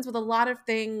happens with a lot of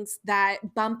things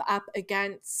that bump up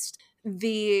against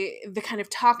the kind of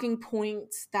talking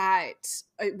points that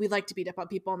we like to beat up on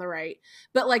people on the right.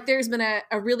 But like there's been a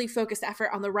really focused effort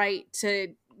on the right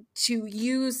to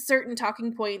use certain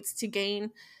talking points to gain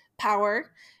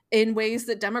power in ways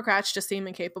that Democrats just seem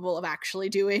incapable of actually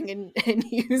doing and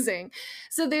using.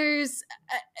 So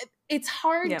it's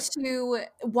hard to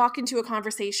walk into a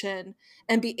conversation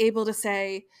and be able to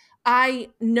say, I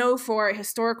know for a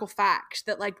historical fact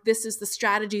that like this is the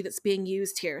strategy that's being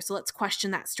used here. So let's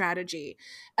question that strategy.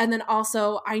 And then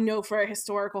also I know for a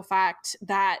historical fact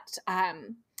that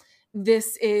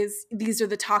these are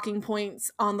the talking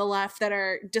points on the left that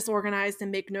are disorganized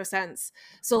and make no sense.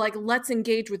 So like let's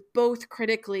engage with both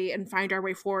critically and find our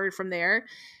way forward from there.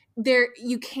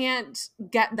 You can't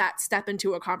get that step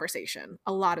into a conversation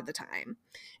a lot of the time.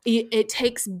 It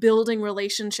takes building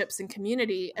relationships and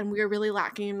community, and we are really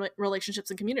lacking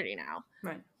relationships and community now.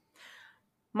 Right.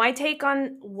 My take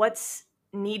on what's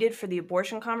needed for the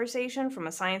abortion conversation from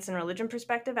a science and religion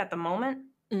perspective at the moment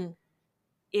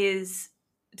is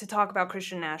to talk about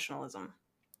Christian nationalism.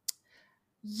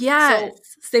 Yes. So,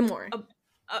 say more.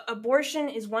 Abortion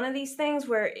is one of these things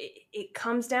where it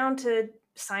comes down to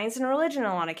science and religion in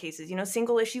a lot of cases,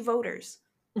 single issue voters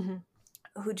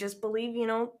who just believe,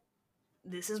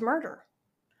 this is murder.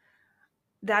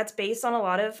 That's based on a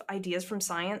lot of ideas from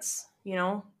science,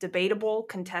 debatable,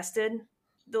 contested,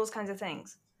 those kinds of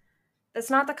things.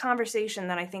 That's not the conversation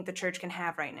that I think the church can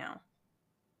have right now.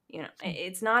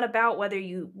 It's not about whether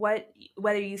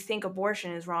you think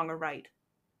abortion is wrong or right.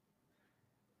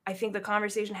 I think the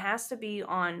conversation has to be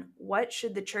on what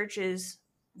should the church's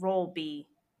role be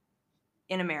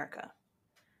in America.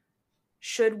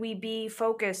 Should we be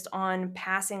focused on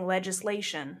passing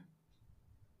legislation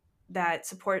that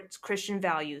supports Christian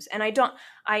values? And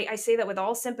I say that with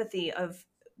all sympathy of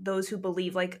those who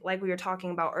believe, like we were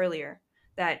talking about earlier,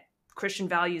 that Christian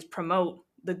values promote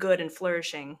the good and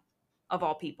flourishing of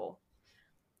all people.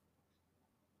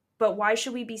 But why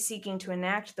should we be seeking to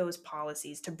enact those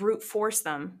policies, to brute force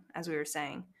them, as we were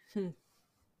saying?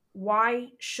 Why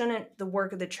shouldn't the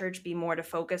work of the church be more to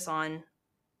focus on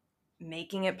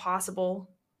making it possible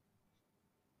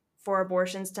for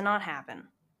abortions to not happen?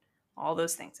 All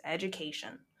those things,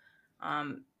 education,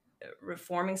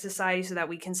 reforming society so that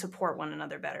we can support one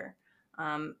another better,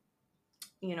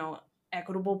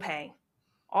 equitable pay,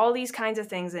 all these kinds of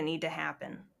things that need to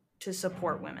happen to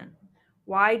support women.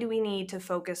 Why do we need to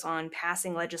focus on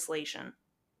passing legislation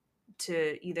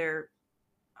to either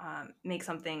make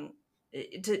something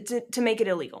to make it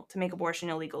illegal, to make abortion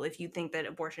illegal if you think that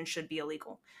abortion should be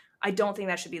illegal? I don't think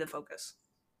that should be the focus.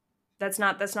 That's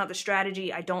not the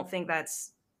strategy. I don't think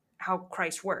that's how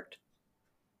Christ worked.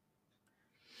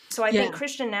 So I think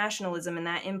Christian nationalism and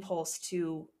that impulse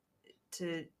to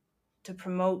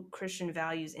promote Christian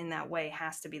values in that way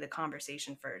has to be the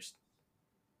conversation first.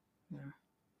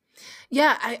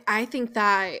 Yeah, I think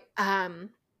that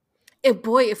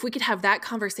if we could have that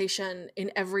conversation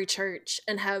in every church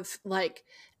and have like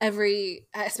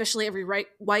especially every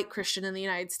white Christian in the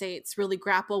United States really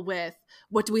grapple with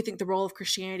what do we think the role of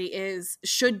Christianity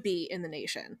should be in the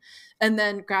nation, and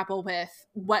then grapple with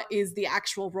what is the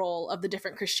actual role of the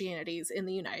different Christianities in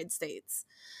the United States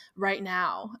right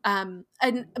now.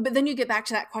 But then you get back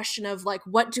to that question of like,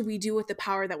 what do we do with the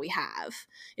power that we have?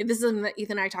 And this is something that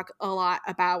Ethan and I talk a lot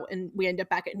about, and we end up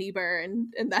back at Niebuhr,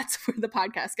 and that's where the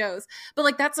podcast goes. But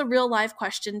like, that's a real life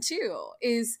question too,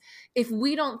 is if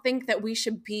we don't think that we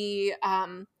should be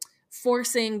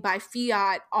forcing by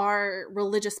fiat our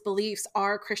religious beliefs,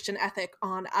 our Christian ethic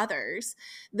on others,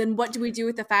 then what do we do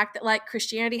with the fact that like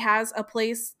Christianity has a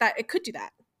place that it could do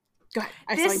that? Go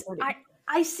ahead.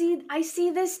 I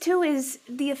see this too is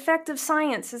the effect of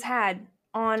science has had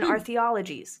on our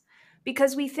theologies,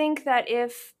 because we think that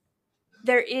if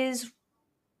there is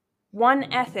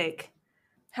one ethic,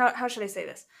 how should I say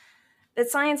this? That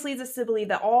science leads us to believe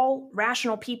that all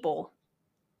rational people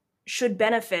should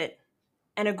benefit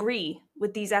and agree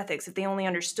with these ethics if they only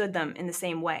understood them in the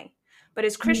same way. But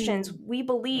as Christians, we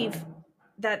believe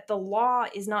that the law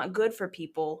is not good for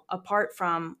people apart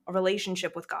from a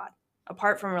relationship with God,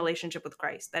 apart from a relationship with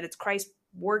Christ, that it's Christ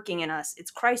working in us.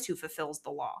 It's Christ who fulfills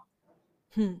the law,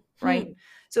 right?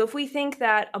 So if we think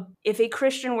that, if a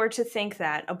Christian were to think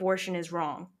that abortion is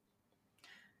wrong,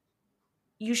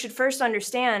 you should first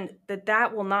understand that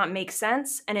that will not make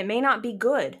sense, and it may not be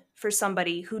good for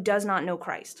somebody who does not know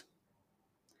Christ.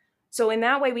 So in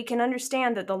that way, we can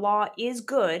understand that the law is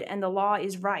good and the law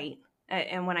is right.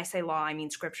 And when I say law, I mean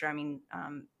scripture. I mean,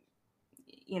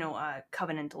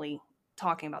 covenantally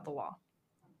talking about the law.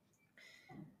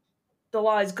 The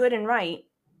law is good and right,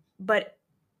 but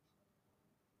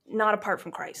not apart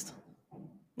from Christ,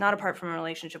 not apart from a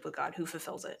relationship with God who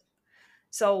fulfills it.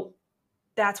 So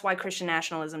that's why Christian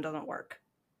nationalism doesn't work.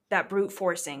 That brute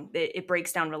forcing, it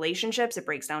breaks down relationships, it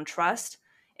breaks down trust,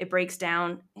 it breaks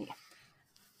down,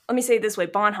 let me say it this way,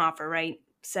 Bonhoeffer, right,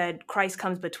 said Christ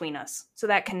comes between us. So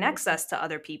that connects us to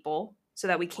other people so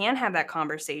that we can have that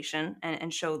conversation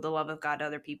and show the love of God to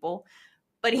other people.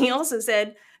 But he also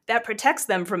said that protects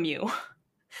them from you.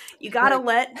 You gotta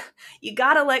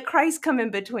let Christ come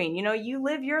in between. You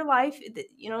live your life.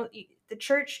 The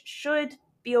church should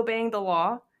be obeying the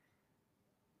law.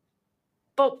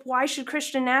 But why should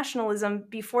Christian nationalism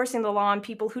be forcing the law on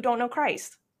people who don't know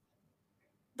Christ?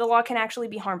 The law can actually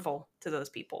be harmful to those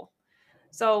people.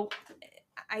 So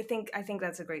I think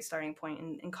that's a great starting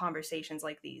point in conversations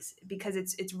like these, because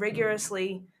it's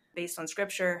rigorously based on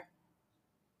scripture.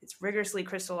 It's rigorously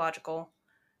Christological.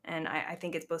 And I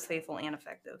think it's both faithful and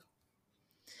effective.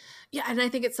 Yeah, and I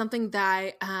think it's something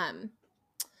that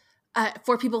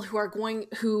for people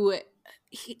who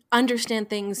understand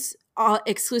things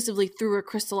exclusively through a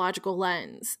Christological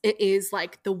lens, it is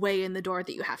like the way in the door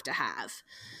that you have to have.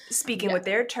 Speaking with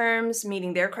their terms,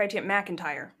 meeting their criteria,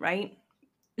 McIntyre, right?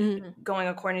 Mm-hmm. Going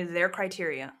according to their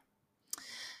criteria.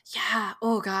 Yeah.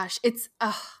 Oh gosh, it's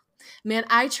man,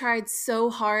 I tried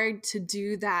so hard to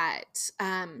do that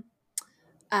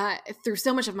through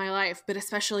so much of my life, but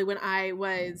especially when I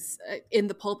was in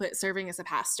the pulpit serving as a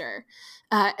pastor,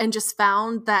 and just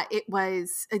found that it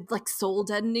was like soul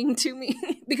deadening to me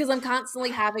because I'm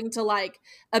constantly having to like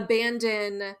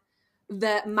abandon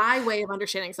my way of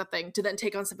understanding something to then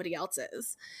take on somebody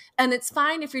else's. And it's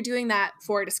fine if you're doing that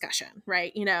for a discussion,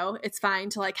 right? It's fine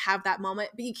to like have that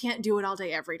moment, but you can't do it all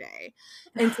day, every day.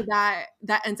 And so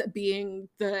that ends up being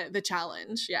the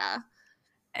challenge. Yeah.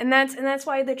 And that's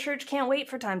why the church can't wait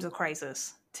for times of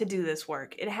crisis to do this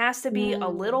work. It has to be a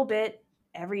little bit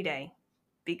every day,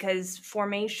 because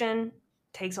formation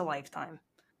takes a lifetime.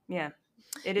 Yeah.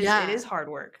 It is hard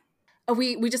work.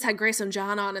 We just had Grace and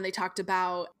John on, and they talked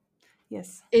about,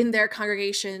 yes, in their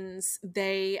congregations,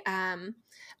 they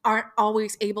aren't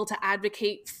always able to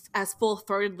advocate as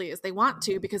full-throatedly as they want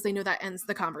to, because they know that ends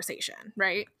the conversation,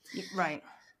 right? Right.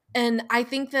 And I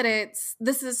think that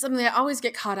this is something I always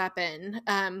get caught up in,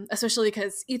 especially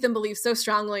because Ethan believes so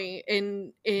strongly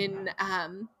in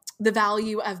the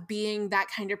value of being that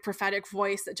kind of prophetic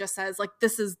voice that just says, like,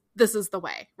 this is the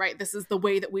way, right? This is the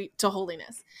way that we to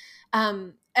holiness.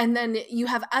 And then you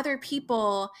have other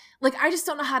people, like, I just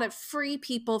don't know how to free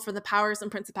people from the powers and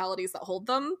principalities that hold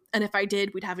them. And if I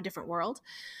did, we'd have a different world.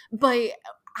 But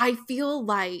I feel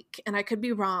like, and I could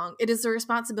be wrong, it is the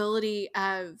responsibility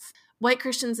of white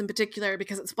Christians in particular,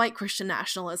 because it's white Christian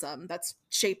nationalism that's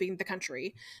shaping the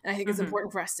country. And I think it's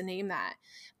important for us to name that.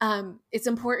 It's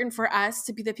important for us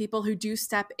to be the people who do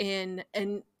step in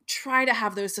and try to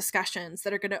have those discussions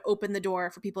that are going to open the door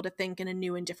for people to think in a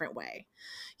new and different way.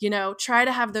 You know, try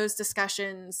to have those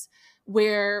discussions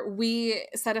where we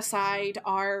set aside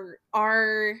our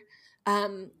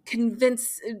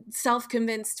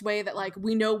self-convinced way that, like,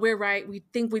 we know we're right, we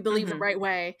think we believe the right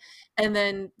way, and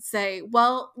then say,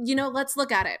 well, you know, let's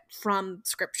look at it from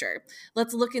scripture.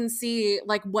 Let's look and see,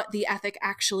 like, what the ethic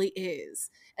actually is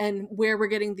and where we're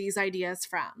getting these ideas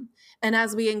from. And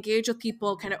as we engage with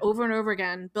people kind of over and over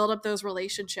again, build up those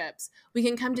relationships, we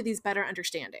can come to these better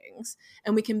understandings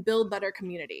and we can build better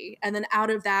community. And then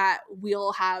out of that,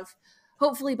 we'll have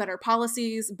hopefully better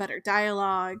policies, better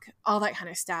dialogue, all that kind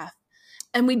of stuff.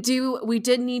 And we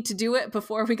did need to do it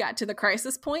before we got to the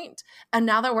crisis point. And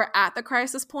now that we're at the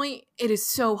crisis point, it is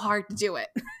so hard to do it.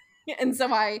 And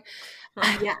so I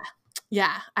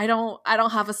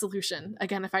don't have a solution.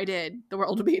 Again, if I did, the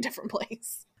world would be a different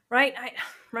place. Right.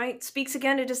 Right. Speaks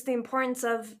again to just the importance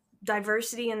of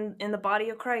diversity in the body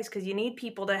of Christ, because you need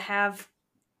people to have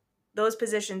those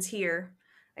positions here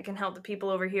that can help the people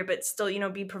over here, but still, you know,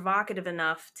 be provocative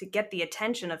enough to get the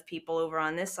attention of people over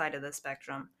on this side of the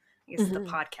spectrum. I guess the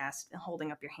podcast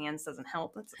holding up your hands doesn't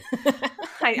help.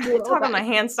 I talk on my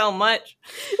hands so much.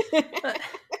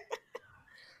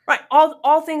 Right.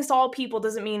 All things to all people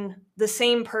doesn't mean the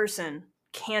same person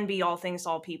can be all things to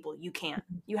all people. You can't.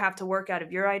 You have to work out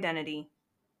of your identity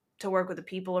to work with the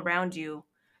people around you,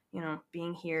 you know,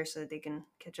 being here so that they can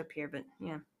catch up here. But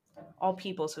yeah, all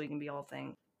people so we can be all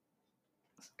things.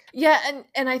 Yeah,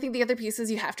 and I think the other piece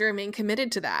is you have to remain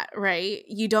committed to that, right?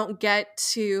 You don't get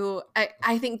to,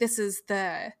 I think this is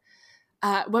the,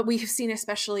 what we have seen,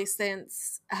 especially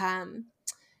since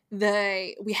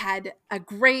we had a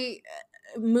great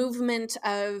movement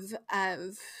of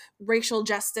racial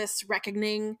justice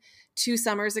reckoning 2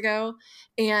 summers ago,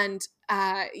 and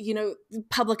you know,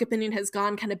 public opinion has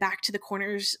gone kind of back to the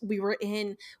corners we were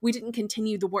in. We didn't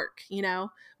continue the work, you know.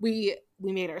 We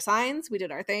made our signs, we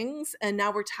did our things, and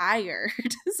now we're tired,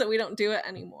 so we don't do it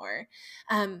anymore.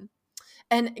 And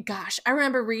gosh, I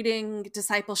remember reading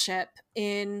discipleship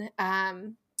in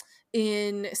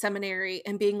seminary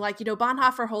and being like, you know,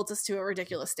 Bonhoeffer holds us to a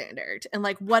ridiculous standard, and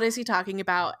like, what is he talking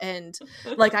about? And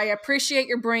like, I appreciate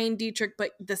your brain, Dietrich,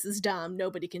 but this is dumb.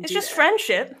 Nobody can do it. It's just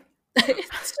friendship. It's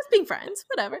just being friends,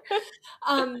 whatever.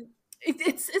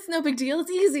 It's no big deal.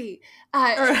 It's easy.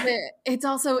 It's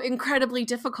also incredibly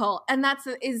difficult, and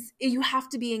you have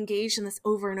to be engaged in this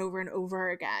over and over and over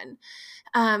again,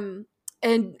 and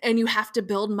you have to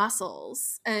build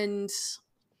muscles. And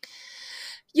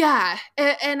yeah,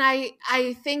 and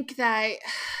I think that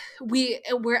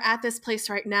we're at this place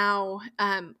right now,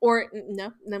 or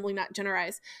no, let me not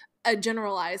generalize.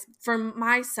 For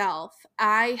myself,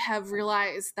 I have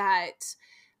realized that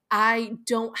I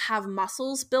don't have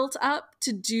muscles built up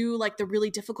to do like the really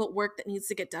difficult work that needs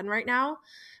to get done right now.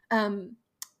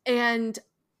 And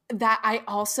that I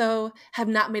also have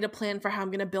not made a plan for how I'm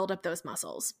going to build up those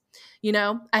muscles. You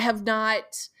know, I have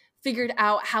not figured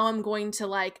out how I'm going to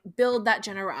like build that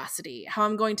generosity, how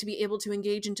I'm going to be able to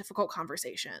engage in difficult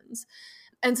conversations.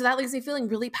 And so that leaves me feeling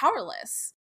really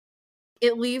powerless.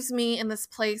 It leaves me in this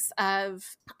place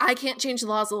of, I can't change the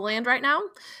laws of the land right now,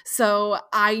 so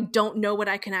I don't know what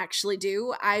I can actually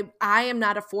do. I am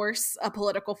not a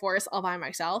political force all by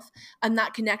myself. I'm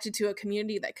not connected to a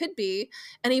community that could be.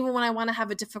 And even when I want to have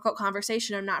a difficult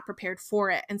conversation, I'm not prepared for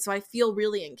it. And so I feel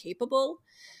really incapable.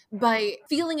 But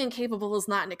feeling incapable is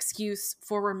not an excuse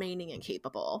for remaining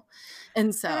incapable.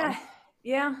 And so...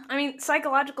 Yeah. I mean,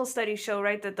 psychological studies show,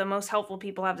 right, that the most helpful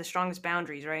people have the strongest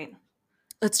boundaries, right?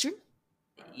 That's true.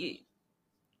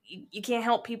 You can't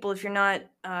help people if you're not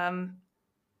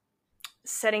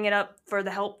setting it up for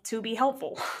the help to be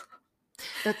helpful.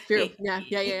 That's true.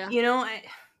 Yeah. You know,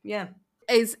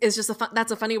 Is just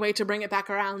that's a funny way to bring it back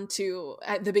around to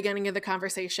at the beginning of the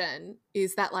conversation,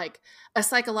 is that like a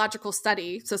psychological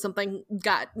study, so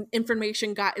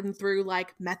information gotten through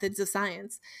like methods of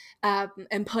science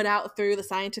and put out through the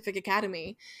scientific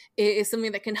academy, is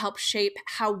something that can help shape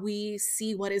how we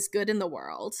see what is good in the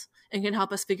world and can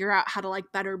help us figure out how to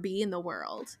like better be in the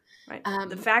world. Right.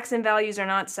 The facts and values are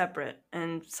not separate,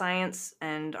 and science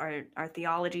and our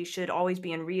theology should always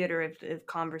be in reiterative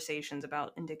conversations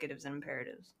about indicatives and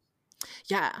imperatives.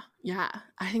 Yeah.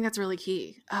 I think that's really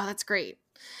key. Oh, that's great.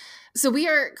 So we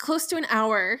are close to an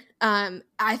hour.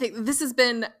 I think this has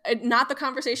been not the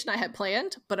conversation I had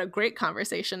planned, but a great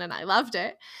conversation, and I loved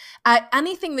it.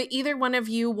 Anything that either one of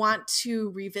you want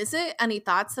to revisit? Any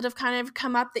thoughts that have kind of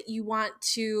come up that you want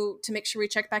to make sure we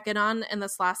check back in on in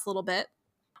this last little bit?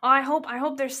 I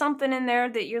hope there's something in there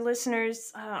that your listeners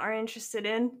are interested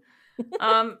in.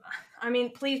 I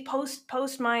mean, please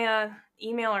post my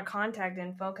email or contact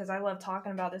info, because I love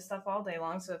talking about this stuff all day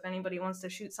long. So if anybody wants to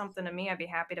shoot something to me, I'd be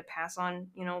happy to pass on,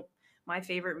 my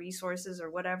favorite resources or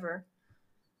whatever.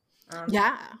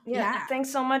 Yeah.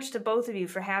 Thanks so much to both of you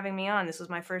for having me on. This was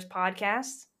my first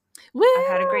podcast. Woo!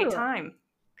 I've had a great time.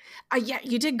 Yeah,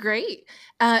 you did great.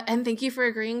 And thank you for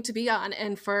agreeing to be on,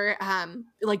 and for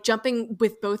like jumping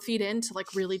with both feet into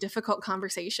like really difficult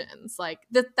conversations. Like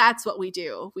that's what we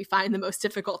do. We find the most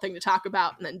difficult thing to talk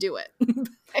about and then do it.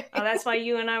 Oh, that's why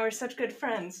you and I were such good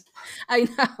friends. I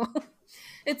know.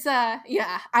 It's I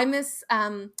miss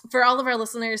for all of our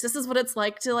listeners, this is what it's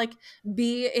like to like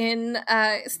be in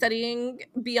studying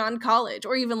beyond college,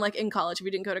 or even like in college if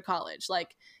you didn't go to college.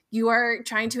 Like, you are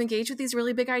trying to engage with these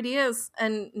really big ideas,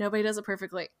 and nobody does it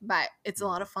perfectly, but it's a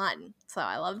lot of fun. So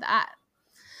I love that.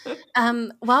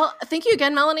 Well, thank you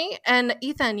again, Melanie. And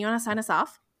Ethan, you want to sign us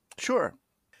off? Sure.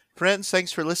 Friends,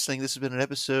 thanks for listening. This has been an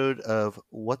episode of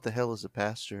What the Hell is a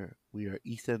Pastor? We are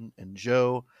Ethan and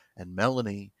Joe and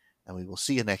Melanie, and we will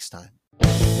see you next time.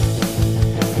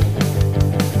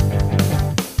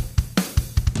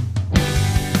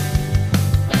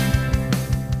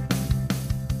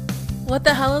 What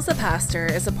the Hell is a Pastor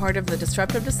is a part of the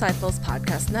Disruptive Disciples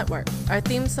podcast network. Our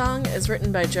theme song is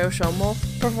written by Joe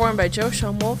Schomolf, performed by Joe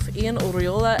Schomolf, Ian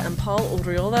Uriola, and Paul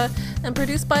Uriola, and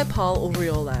produced by Paul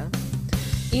Uriola.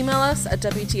 Email us at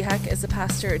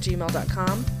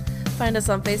wthechisapastor@gmail.com. Find us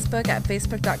on Facebook at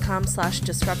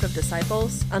facebook.com/disruptive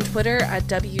disciples, on Twitter at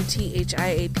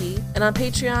WTHIAP, and on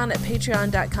Patreon at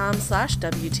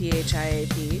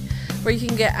patreon.com/WTHIAP, where you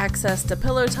can get access to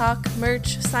Pillow Talk,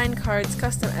 merch, signed cards,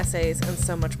 custom essays, and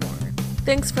so much more.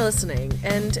 Thanks for listening,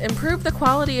 and improve the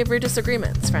quality of your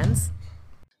disagreements, friends.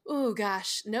 Oh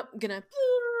gosh, nope,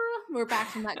 we're back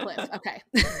from that cliff. Okay.